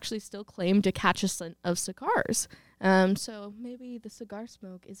people actually still claim to catch a scent of cigars. So maybe the cigar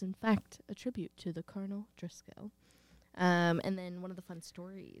smoke is in fact a tribute to the Colonel Driskill. And then one of the fun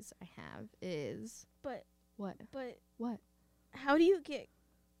stories I have is What? How do you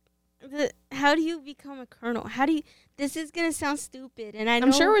become a colonel? This is going to sound stupid, and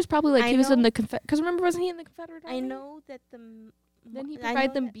I'm sure it was probably he was in the because remember, wasn't he in the Confederate Army? I know that then he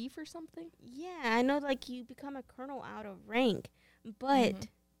provided them beef or something? Yeah, I know you become a colonel out of rank, but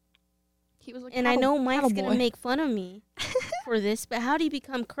he was I know Mike's going to make fun of me for this, but how do you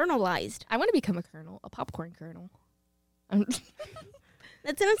become colonelized? I want to become a colonel, a popcorn colonel.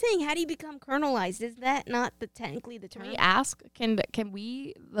 That's what I'm saying. How do you become colonelized? Is that not technically the term? Can we ask? Can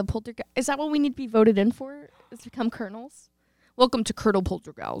we, the poltergeist? Is that what we need to be voted in for? Is to become colonels? Welcome to Colonel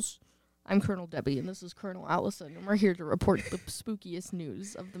Poltergeist. I'm Colonel Debbie, and this is Colonel Allison, and we're here to report the spookiest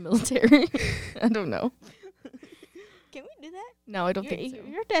news of the military. I don't know. Can we do that? No, I don't think so.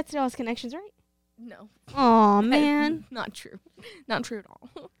 Your dad still has connections, right? No. Oh man. Not true. Not true at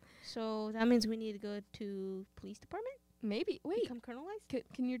all. So that means we need to go to police department? Maybe. Wait. Become colonelized?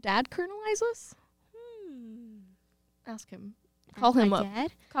 Can your dad colonelize us? Ask him. Call him up.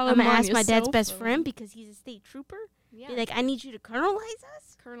 Dad? Call I'm him going to on ask your my dad's cell best phone. friend because he's a state trooper. Yeah. Be like, I need you to colonelize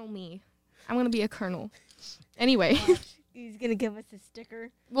us? Colonel me. I'm going to be a colonel. Anyway. He's going to give us a sticker.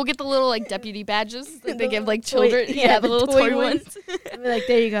 We'll get the little deputy badges that they give toy- children. yeah, the little toy ones. I'll be like,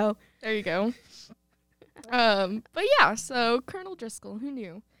 there you go. There you go. But yeah, so Colonel Driskill, who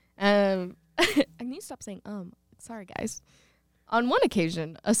knew? I need to stop saying Sorry, guys. On one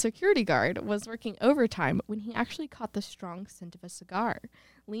occasion, a security guard was working overtime when he actually caught the strong scent of a cigar.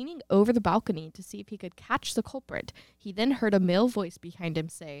 Leaning over the balcony to see if he could catch the culprit, he then heard a male voice behind him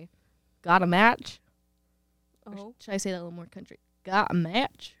say, "Got a match?" Or should I say that a little more country? Got a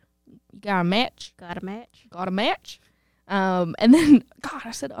match? You got a match? Got a match? Got a match? And then, God,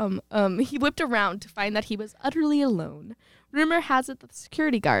 I said, he whipped around to find that he was utterly alone. Rumor has it that the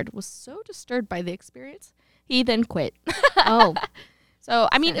security guard was so disturbed by the experience, he then quit. Oh. So,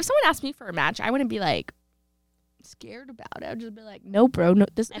 I mean, if someone asked me for a match, I wouldn't be like scared about it. I'd just be like, no, bro, no.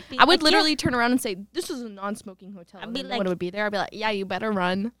 This. I would literally turn around and say, this is a non-smoking hotel. I'd And be then like, no one would be there. I'd be like, yeah, you better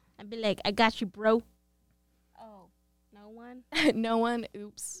run. I'd be like, I got you, bro. Oh, no one? No one.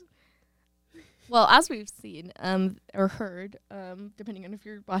 Oops. Well, as we've seen or heard, depending on if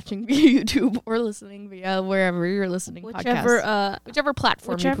you're watching via YouTube or listening via wherever you're listening, podcasts, whichever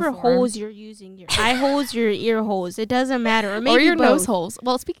platform, whichever holes you're using, your eye holes, your ear holes, it doesn't matter, or maybe or your both. nose holes.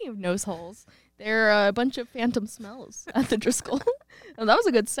 Well, speaking of nose holes, there are a bunch of phantom smells at the Driskill. Oh, that was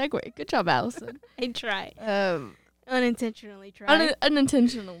a good segue. Good job, Allison. I try. Unintentionally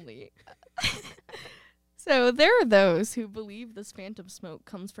Unintentionally. So there are those who believe this phantom smoke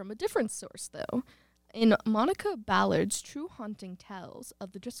comes from a different source, though. In Monica Ballard's True Haunting Tales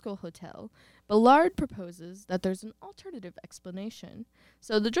of the Driskill Hotel, Ballard proposes that there's an alternative explanation.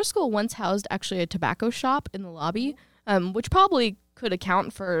 So the Driskill once housed actually a tobacco shop in the lobby, which probably could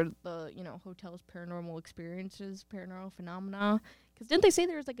account for the, hotel's paranormal experiences, paranormal phenomena. Because didn't they say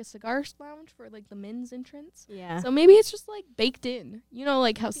there was like a cigar lounge for like the men's entrance? Yeah. So maybe it's just like baked in. You know,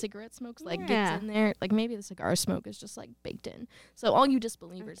 like how cigarette smokes like Yeah. gets in there. Like maybe the cigar smoke is just like baked in. So all you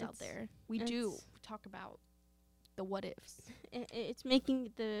disbelievers out there, we do talk about the what ifs. It's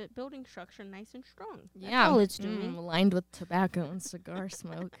making the building structure nice and strong. That's Yeah, all it's doing. lined with tobacco and cigar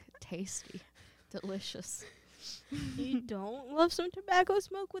smoke. Tasty, delicious. You don't love some tobacco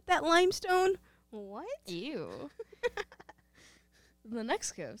smoke with that limestone? What? Ew. The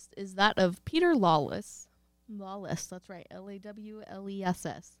next ghost is that of Peter Lawless. Lawless, that's right,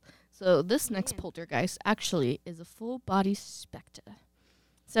 Lawless. So this next poltergeist actually is a full-body spectre.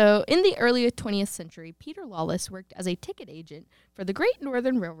 So in the early 20th century, Peter Lawless worked as a ticket agent for the Great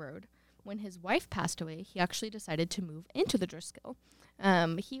Northern Railroad. When his wife passed away, he actually decided to move into the Driskill.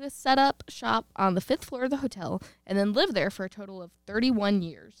 He was set up shop on the 5th floor of the hotel and then lived there for a total of 31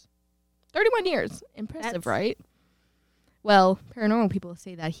 years. 31 years. Impressive, right? Well, paranormal people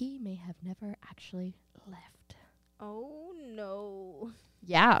say that he may have never actually left. Oh, no.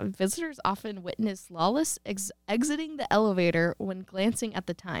 Yeah, visitors often witness Lawless exiting the elevator when glancing at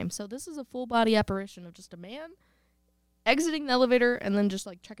the time. So this is a full-body apparition of just a man exiting the elevator and then just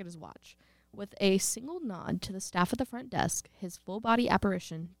like checking his watch. With a single nod to the staff at the front desk, his full-body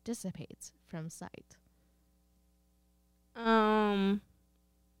apparition dissipates from sight.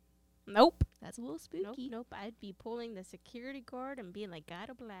 Nope. That's a little spooky. Nope. I'd be pulling the security guard and being like, got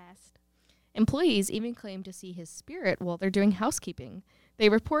a blast. Employees even claim to see his spirit while they're doing housekeeping. They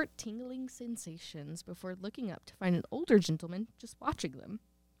report tingling sensations before looking up to find an older gentleman just watching them.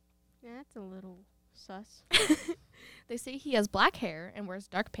 Yeah, that's a little sus. They say he has black hair and wears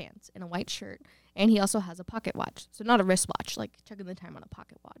dark pants and a white shirt, and he also has a pocket watch. So not a wristwatch, like checking the time on a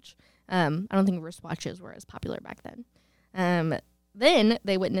pocket watch. I don't think wristwatches were as popular back then. Then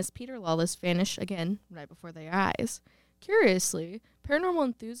they witnessed Peter Lawless vanish again right before their eyes. Curiously, paranormal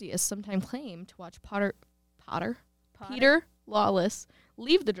enthusiasts sometimes claim to watch Peter Lawless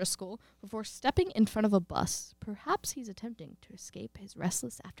leave the Driskill before stepping in front of a bus. Perhaps he's attempting to escape his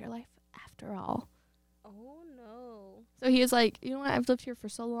restless afterlife after all. Oh, no. So he was like, you know what, I've lived here for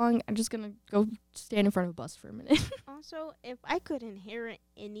so long, I'm just going to go stand in front of a bus for a minute. Also, if I could inherit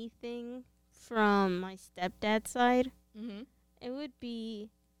anything from my stepdad's side, it would be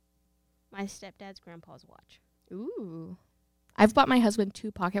my stepdad's grandpa's watch. Ooh. I've bought my husband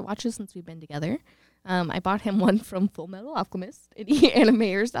 2 pocket watches since we've been together. I bought him one from Full Metal Alchemist, any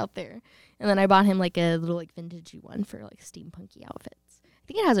animators out there. And then I bought him like a little like vintagey one for like steampunky outfits. I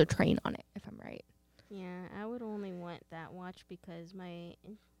think it has a train on it, if I'm right. Yeah, I would only want that watch because my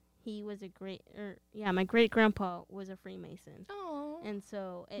great grandpa was a Freemason. Oh. And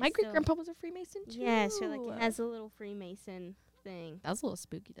so my great grandpa was a Freemason too. Yeah, so like it has a little Freemason thing. That's a little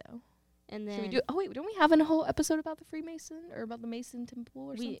spooky though. And then should we do? Oh wait, don't we have a whole episode about the Freemason or about the Mason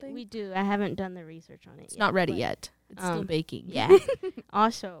Temple or something? We do. I haven't done the research on it. It's not ready yet. It's still baking. Yeah.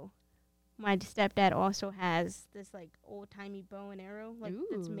 Also, my stepdad also has this like old timey bow and arrow like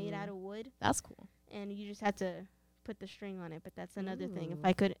that's made out of wood. That's cool. And you just have to put the string on it, but that's another thing.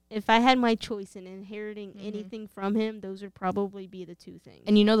 If I had my choice in inheriting anything from him, those would probably be the two things.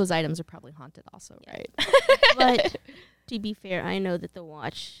 And you know those items are probably haunted also, right? But to be fair, I know that the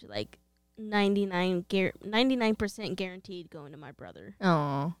watch, like 99% guaranteed going to my brother.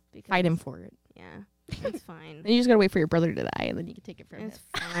 Oh, fight him for it. Yeah, that's fine. Then you just gotta wait for your brother to die, and then you can take it from him. It's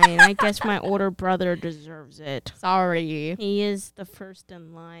fine. I guess my older brother deserves it. Sorry. He is the first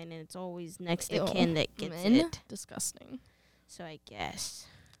in line, and it's always next to kin that gets it. Disgusting. So I guess.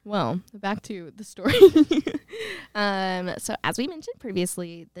 Well, back to the story. So as we mentioned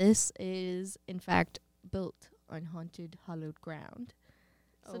previously, this is in fact built on haunted, hallowed ground.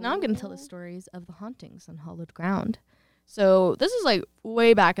 So now I'm going to tell the stories of the hauntings on hallowed ground. So this is like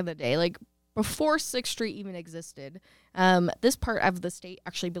way back in the day, like before 6th Street even existed. This part of the state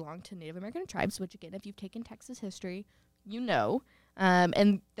actually belonged to Native American tribes, which again, if you've taken Texas history, you know.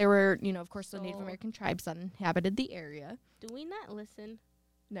 And there were, of course, the Native American tribes that inhabited the area. Do we not listen?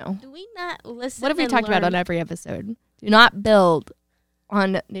 No. Do we not listen? What have we talked about on every episode? Do not build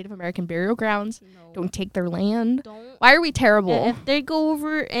on Native American burial grounds. No. Don't take their land. Don't. Why are we terrible? If they go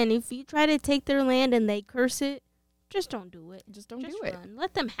over and if you try to take their land and they curse it, just don't do it. Just don't do it. Run.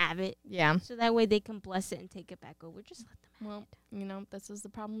 Let them have it. Yeah. So that way they can bless it and take it back over. Just let them have Well, this is the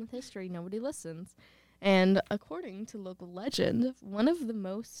problem with history. Nobody listens. And according to local legend, one of the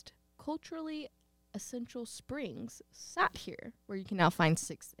most culturally essential springs sat here, where you can now find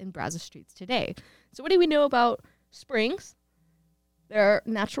 6 in Brazos streets today. So what do we know about springs? There are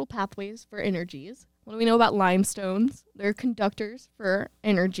natural pathways for energies. What do we know about limestones? They're conductors for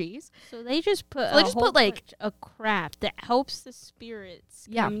energies. So they just put a crap that helps the spirits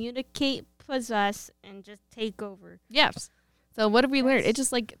communicate, possess, and just take over. Yes. So what have we learned? It's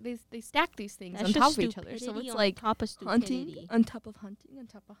just like they stack these things on top of each other. So it's like hunting on top of hunting on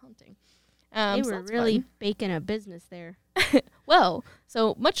top of hunting. They were really baking a business there. Well,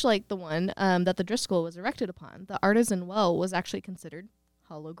 so much like the one that the Driskill was erected upon, the Artisan Well was actually considered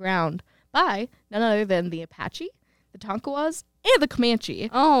hollow ground by none other than the Apache, the Tonkawas, and the Comanche.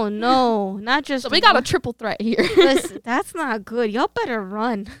 Oh, no. Not just So we got a triple threat here. Listen, that's not good. Y'all better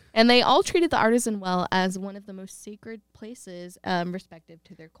run. And they all treated the Artisan Well as one of the most sacred places respective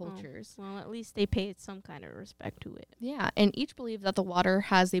to their cultures. Well, at least they paid some kind of respect to it. Yeah, and each believed that the water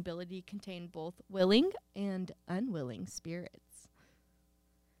has the ability to contain both willing and unwilling spirits.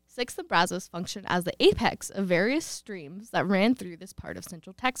 6th and Brazos functioned as the apex of various streams that ran through this part of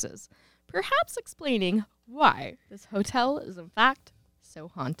central Texas, perhaps explaining why this hotel is in fact so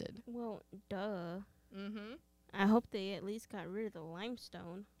haunted. Well, duh. Mm-hmm. I hope they at least got rid of the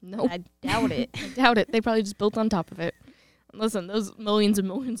limestone. Nope. I doubt it. I doubt it. They probably just built on top of it. Listen, those millions and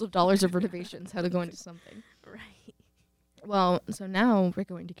millions of dollars of renovations had to go into something. Right. Well, so now we're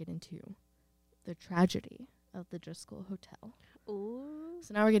going to get into the tragedy of the Driskill Hotel. Ooh.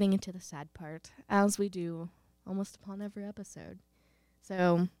 So now we're getting into the sad part, as we do almost upon every episode.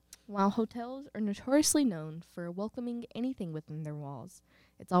 So, while hotels are notoriously known for welcoming anything within their walls,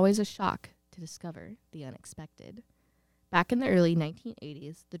 it's always a shock to discover the unexpected. Back in the early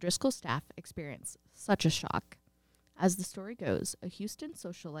 1980s, the Driskill staff experienced such a shock. As the story goes, a Houston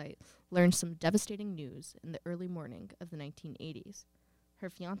socialite learned some devastating news in the early morning of the 1980s.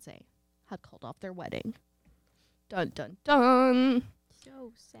 Her fiancé had called off their wedding. Dun, dun, dun.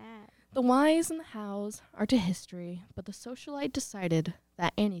 So sad. The whys and the hows are to history, but the socialite decided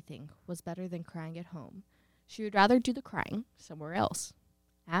that anything was better than crying at home. She would rather do the crying somewhere else,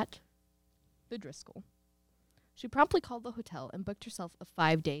 at the Driskill. She promptly called the hotel and booked herself a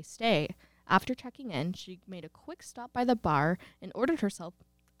 5-day stay. After checking in, she made a quick stop by the bar and ordered herself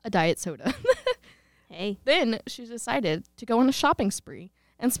a diet soda. Hey. Then she decided to go on a shopping spree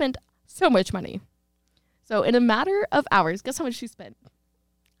and spent so much money. So in a matter of hours, guess how much she spent?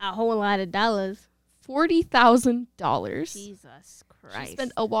 A whole lot of dollars. $40,000. Jesus Christ. She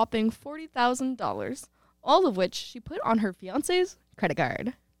spent a whopping $40,000, all of which she put on her fiance's credit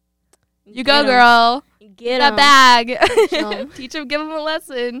card. You go, girl. Get that 'em. bag. Teach him, give him a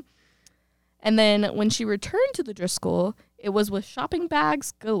lesson. And then when she returned to the Driskill, it was with shopping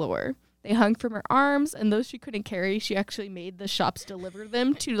bags galore. They hung from her arms, and those she couldn't carry, she actually made the shops deliver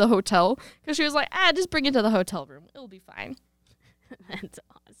them to the hotel because she was like, just bring it to the hotel room. It'll be fine. That's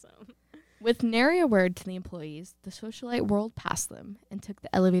awesome. With nary a word to the employees, the socialite whirled past them and took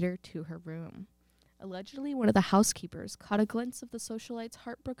the elevator to her room. Allegedly, one of the housekeepers caught a glimpse of the socialite's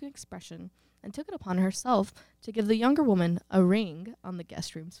heartbroken expression and took it upon herself to give the younger woman a ring on the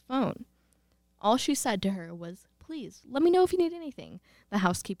guest room's phone. All she said to her was, "Please, let me know if you need anything," the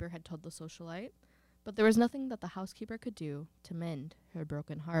housekeeper had told the socialite. But there was nothing that the housekeeper could do to mend her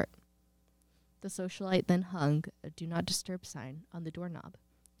broken heart. The socialite then hung a do not disturb sign on the doorknob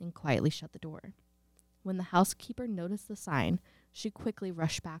and quietly shut the door. When the housekeeper noticed the sign, she quickly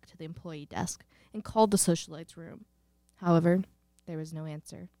rushed back to the employee desk and called the socialite's room. However, there was no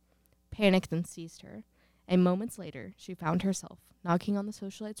answer. Panic then seized her, and moments later, she found herself knocking on the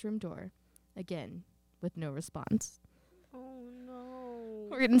socialite's room door, again, with no response. Oh, no.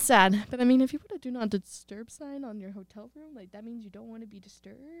 We're getting sad. But, I mean, if you put a do not disturb sign on your hotel room, like, that means you don't want to be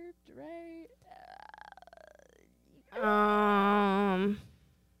disturbed, right?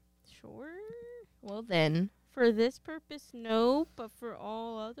 Sure. Well, then. For this purpose, no, but for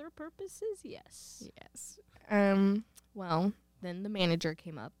all other purposes, yes. Yes. Well, then the manager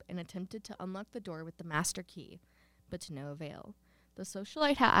came up and attempted to unlock the door with the master key, but to no avail. The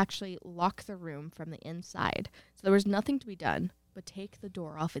socialite had actually locked the room from the inside, so there was nothing to be done but take the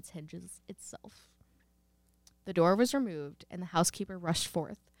door off its hinges itself. The door was removed, and the housekeeper rushed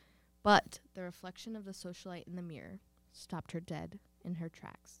forth, but the reflection of the socialite in the mirror stopped her dead in her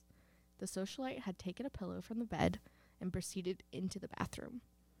tracks. The socialite had taken a pillow from the bed and proceeded into the bathroom.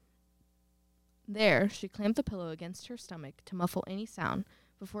 There, she clamped the pillow against her stomach to muffle any sound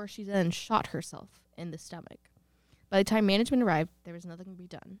before she then shot herself in the stomach. By the time management arrived, there was nothing to be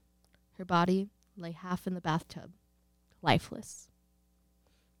done. Her body lay half in the bathtub, lifeless.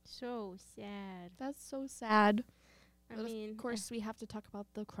 So sad. That's so sad. I But mean, of course, we have to talk about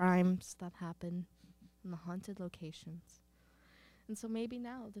the crimes that happen in the haunted locations. And so maybe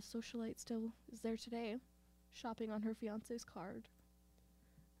now the socialite still is there today, shopping on her fiance's card.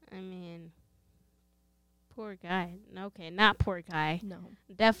 I mean, poor guy. Okay, not poor guy. No.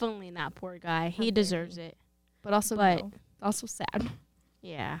 Definitely not poor guy. He dare deserves you. it. But also, But- no, also sad.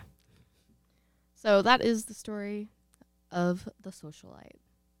 Yeah. So that is the story of the socialite.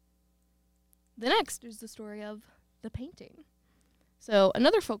 The next is the story of the painting. So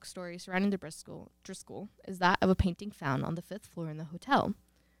another folk story surrounding the Driskill is that of a painting found on the 5th floor in the hotel.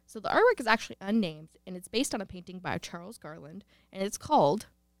 So the artwork is actually unnamed, and it's based on a painting by Charles Garland, and it's called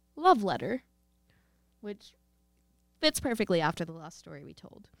Love Letter, which fits perfectly after the last story we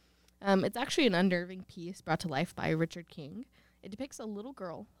told. It's actually an unnerving piece brought to life by Richard King. It depicts a little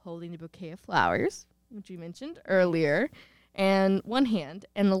girl holding a bouquet of flowers, which we mentioned earlier, in one hand,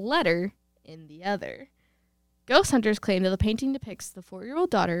 and a letter in the other. Ghost hunters claim that the painting depicts the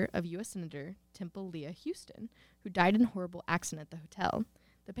 4-year-old daughter of U.S. Senator Temple Leah Houston, who died in a horrible accident at the hotel.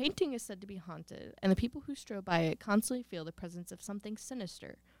 The painting is said to be haunted, and the people who stroll by it constantly feel the presence of something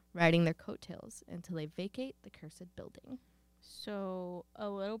sinister riding their coattails until they vacate the cursed building. So a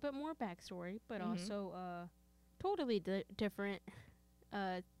little bit more backstory, but Mhm. also totally different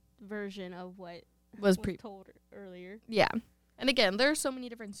version of what Was told earlier. Yeah. And again, there are so many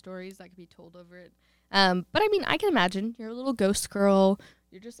different stories that could be told over it. But I mean, I can imagine you're a little ghost girl.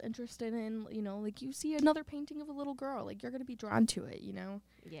 You're just interested in, like you see another painting of a little girl. Like you're going to be drawn to it,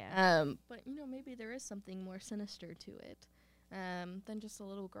 Yeah. But, maybe there is something more sinister to it than just a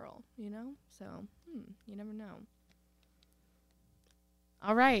little girl, So, you never know.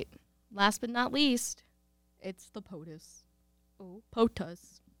 All right. Last but not least, it's the POTUS. Oh.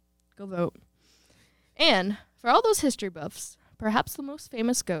 POTUS. Go vote. And for all those history buffs, perhaps the most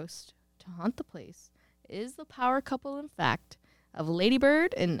famous ghost to haunt the place is the power couple, in fact, of Lady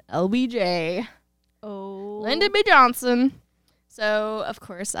Bird and LBJ, Oh. Lyndon B. Johnson. So, of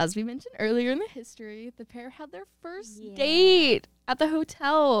course, as we mentioned earlier in the history, the pair had their first date at the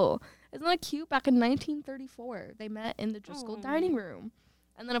hotel. Isn't that cute? Back in 1934, they met in the Driskill dining room.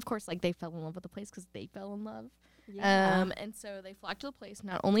 And then, of course, they fell in love with the place because they fell in love. Yeah. And so they flocked to the place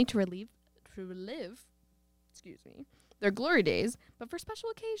not only to relive, their glory days, but for special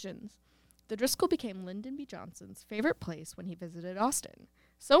occasions. The Driskill became Lyndon B. Johnson's favorite place when he visited Austin,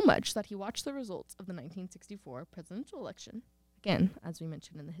 so much that he watched the results of the 1964 presidential election, again, as we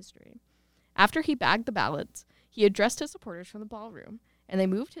mentioned in the history. After he bagged the ballots, he addressed his supporters from the ballroom, and they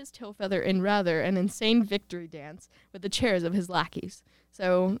moved his tail feather in rather an insane victory dance with the chairs of his lackeys.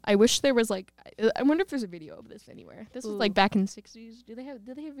 So I wish there was I wonder if there's a video of this anywhere. This was back in the 60s. Did they have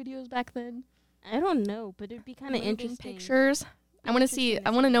videos back then? I don't know, but it'd be kind of interesting. Pictures. I want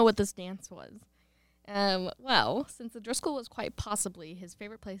to know what this dance was. Well, since the Driskill was quite possibly his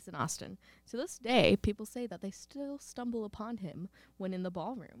favorite place in Austin, to this day, people say that they still stumble upon him when in the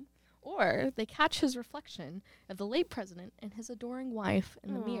ballroom. Or they catch his reflection of the late president and his adoring wife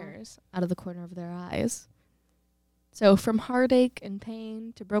in the mirrors out of the corner of their eyes. So from heartache and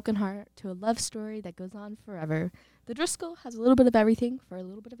pain to broken heart to a love story that goes on forever, the Driskill has a little bit of everything for a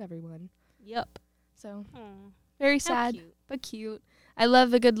little bit of everyone. Yep. So very sad, but cute. I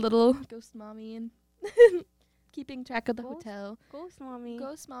love a good little ghost mommy and keeping track of the hotel. Ghost mommy.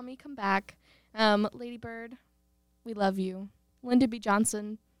 Ghost mommy, come back. Lady Bird, we love you. Linda B.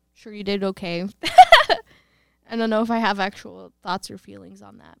 Johnson, sure you did okay. I don't know if I have actual thoughts or feelings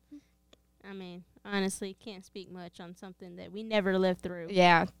on that. I mean, honestly, can't speak much on something that we never lived through.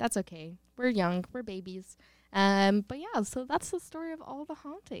 Yeah, that's okay. We're young. We're babies. But yeah, so that's the story of all the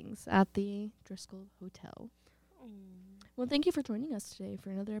hauntings at the Driskill Hotel. Well, thank you for joining us today for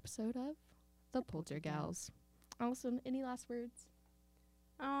another episode of The Poltergals. Allison, any last words?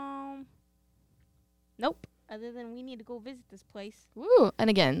 Nope. Other than we need to go visit this place. Woo! And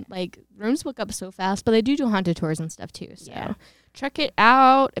again, like, rooms book up so fast, but they do haunted tours and stuff too. So Yeah. check it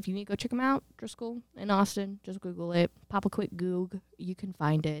out. If you need to go check them out, Driskill in Austin, just Google it. Pop a quick Goog. You can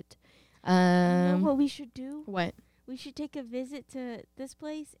find it. You know what we should do? What? We should take a visit to this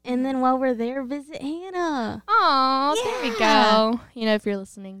place, and then while we're there, visit Hannah. Aw, there we Yeah. go. You know, if you're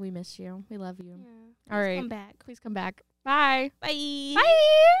listening, we miss you. We love you. Yeah. All right. Come back. Please come back. Bye. Bye.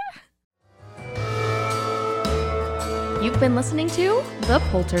 Bye. You've been listening to The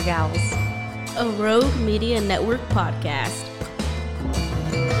Poltergals. A Rogue Media Network podcast.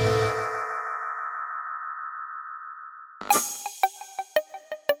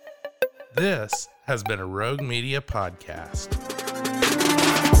 This has been a Rogue Media podcast.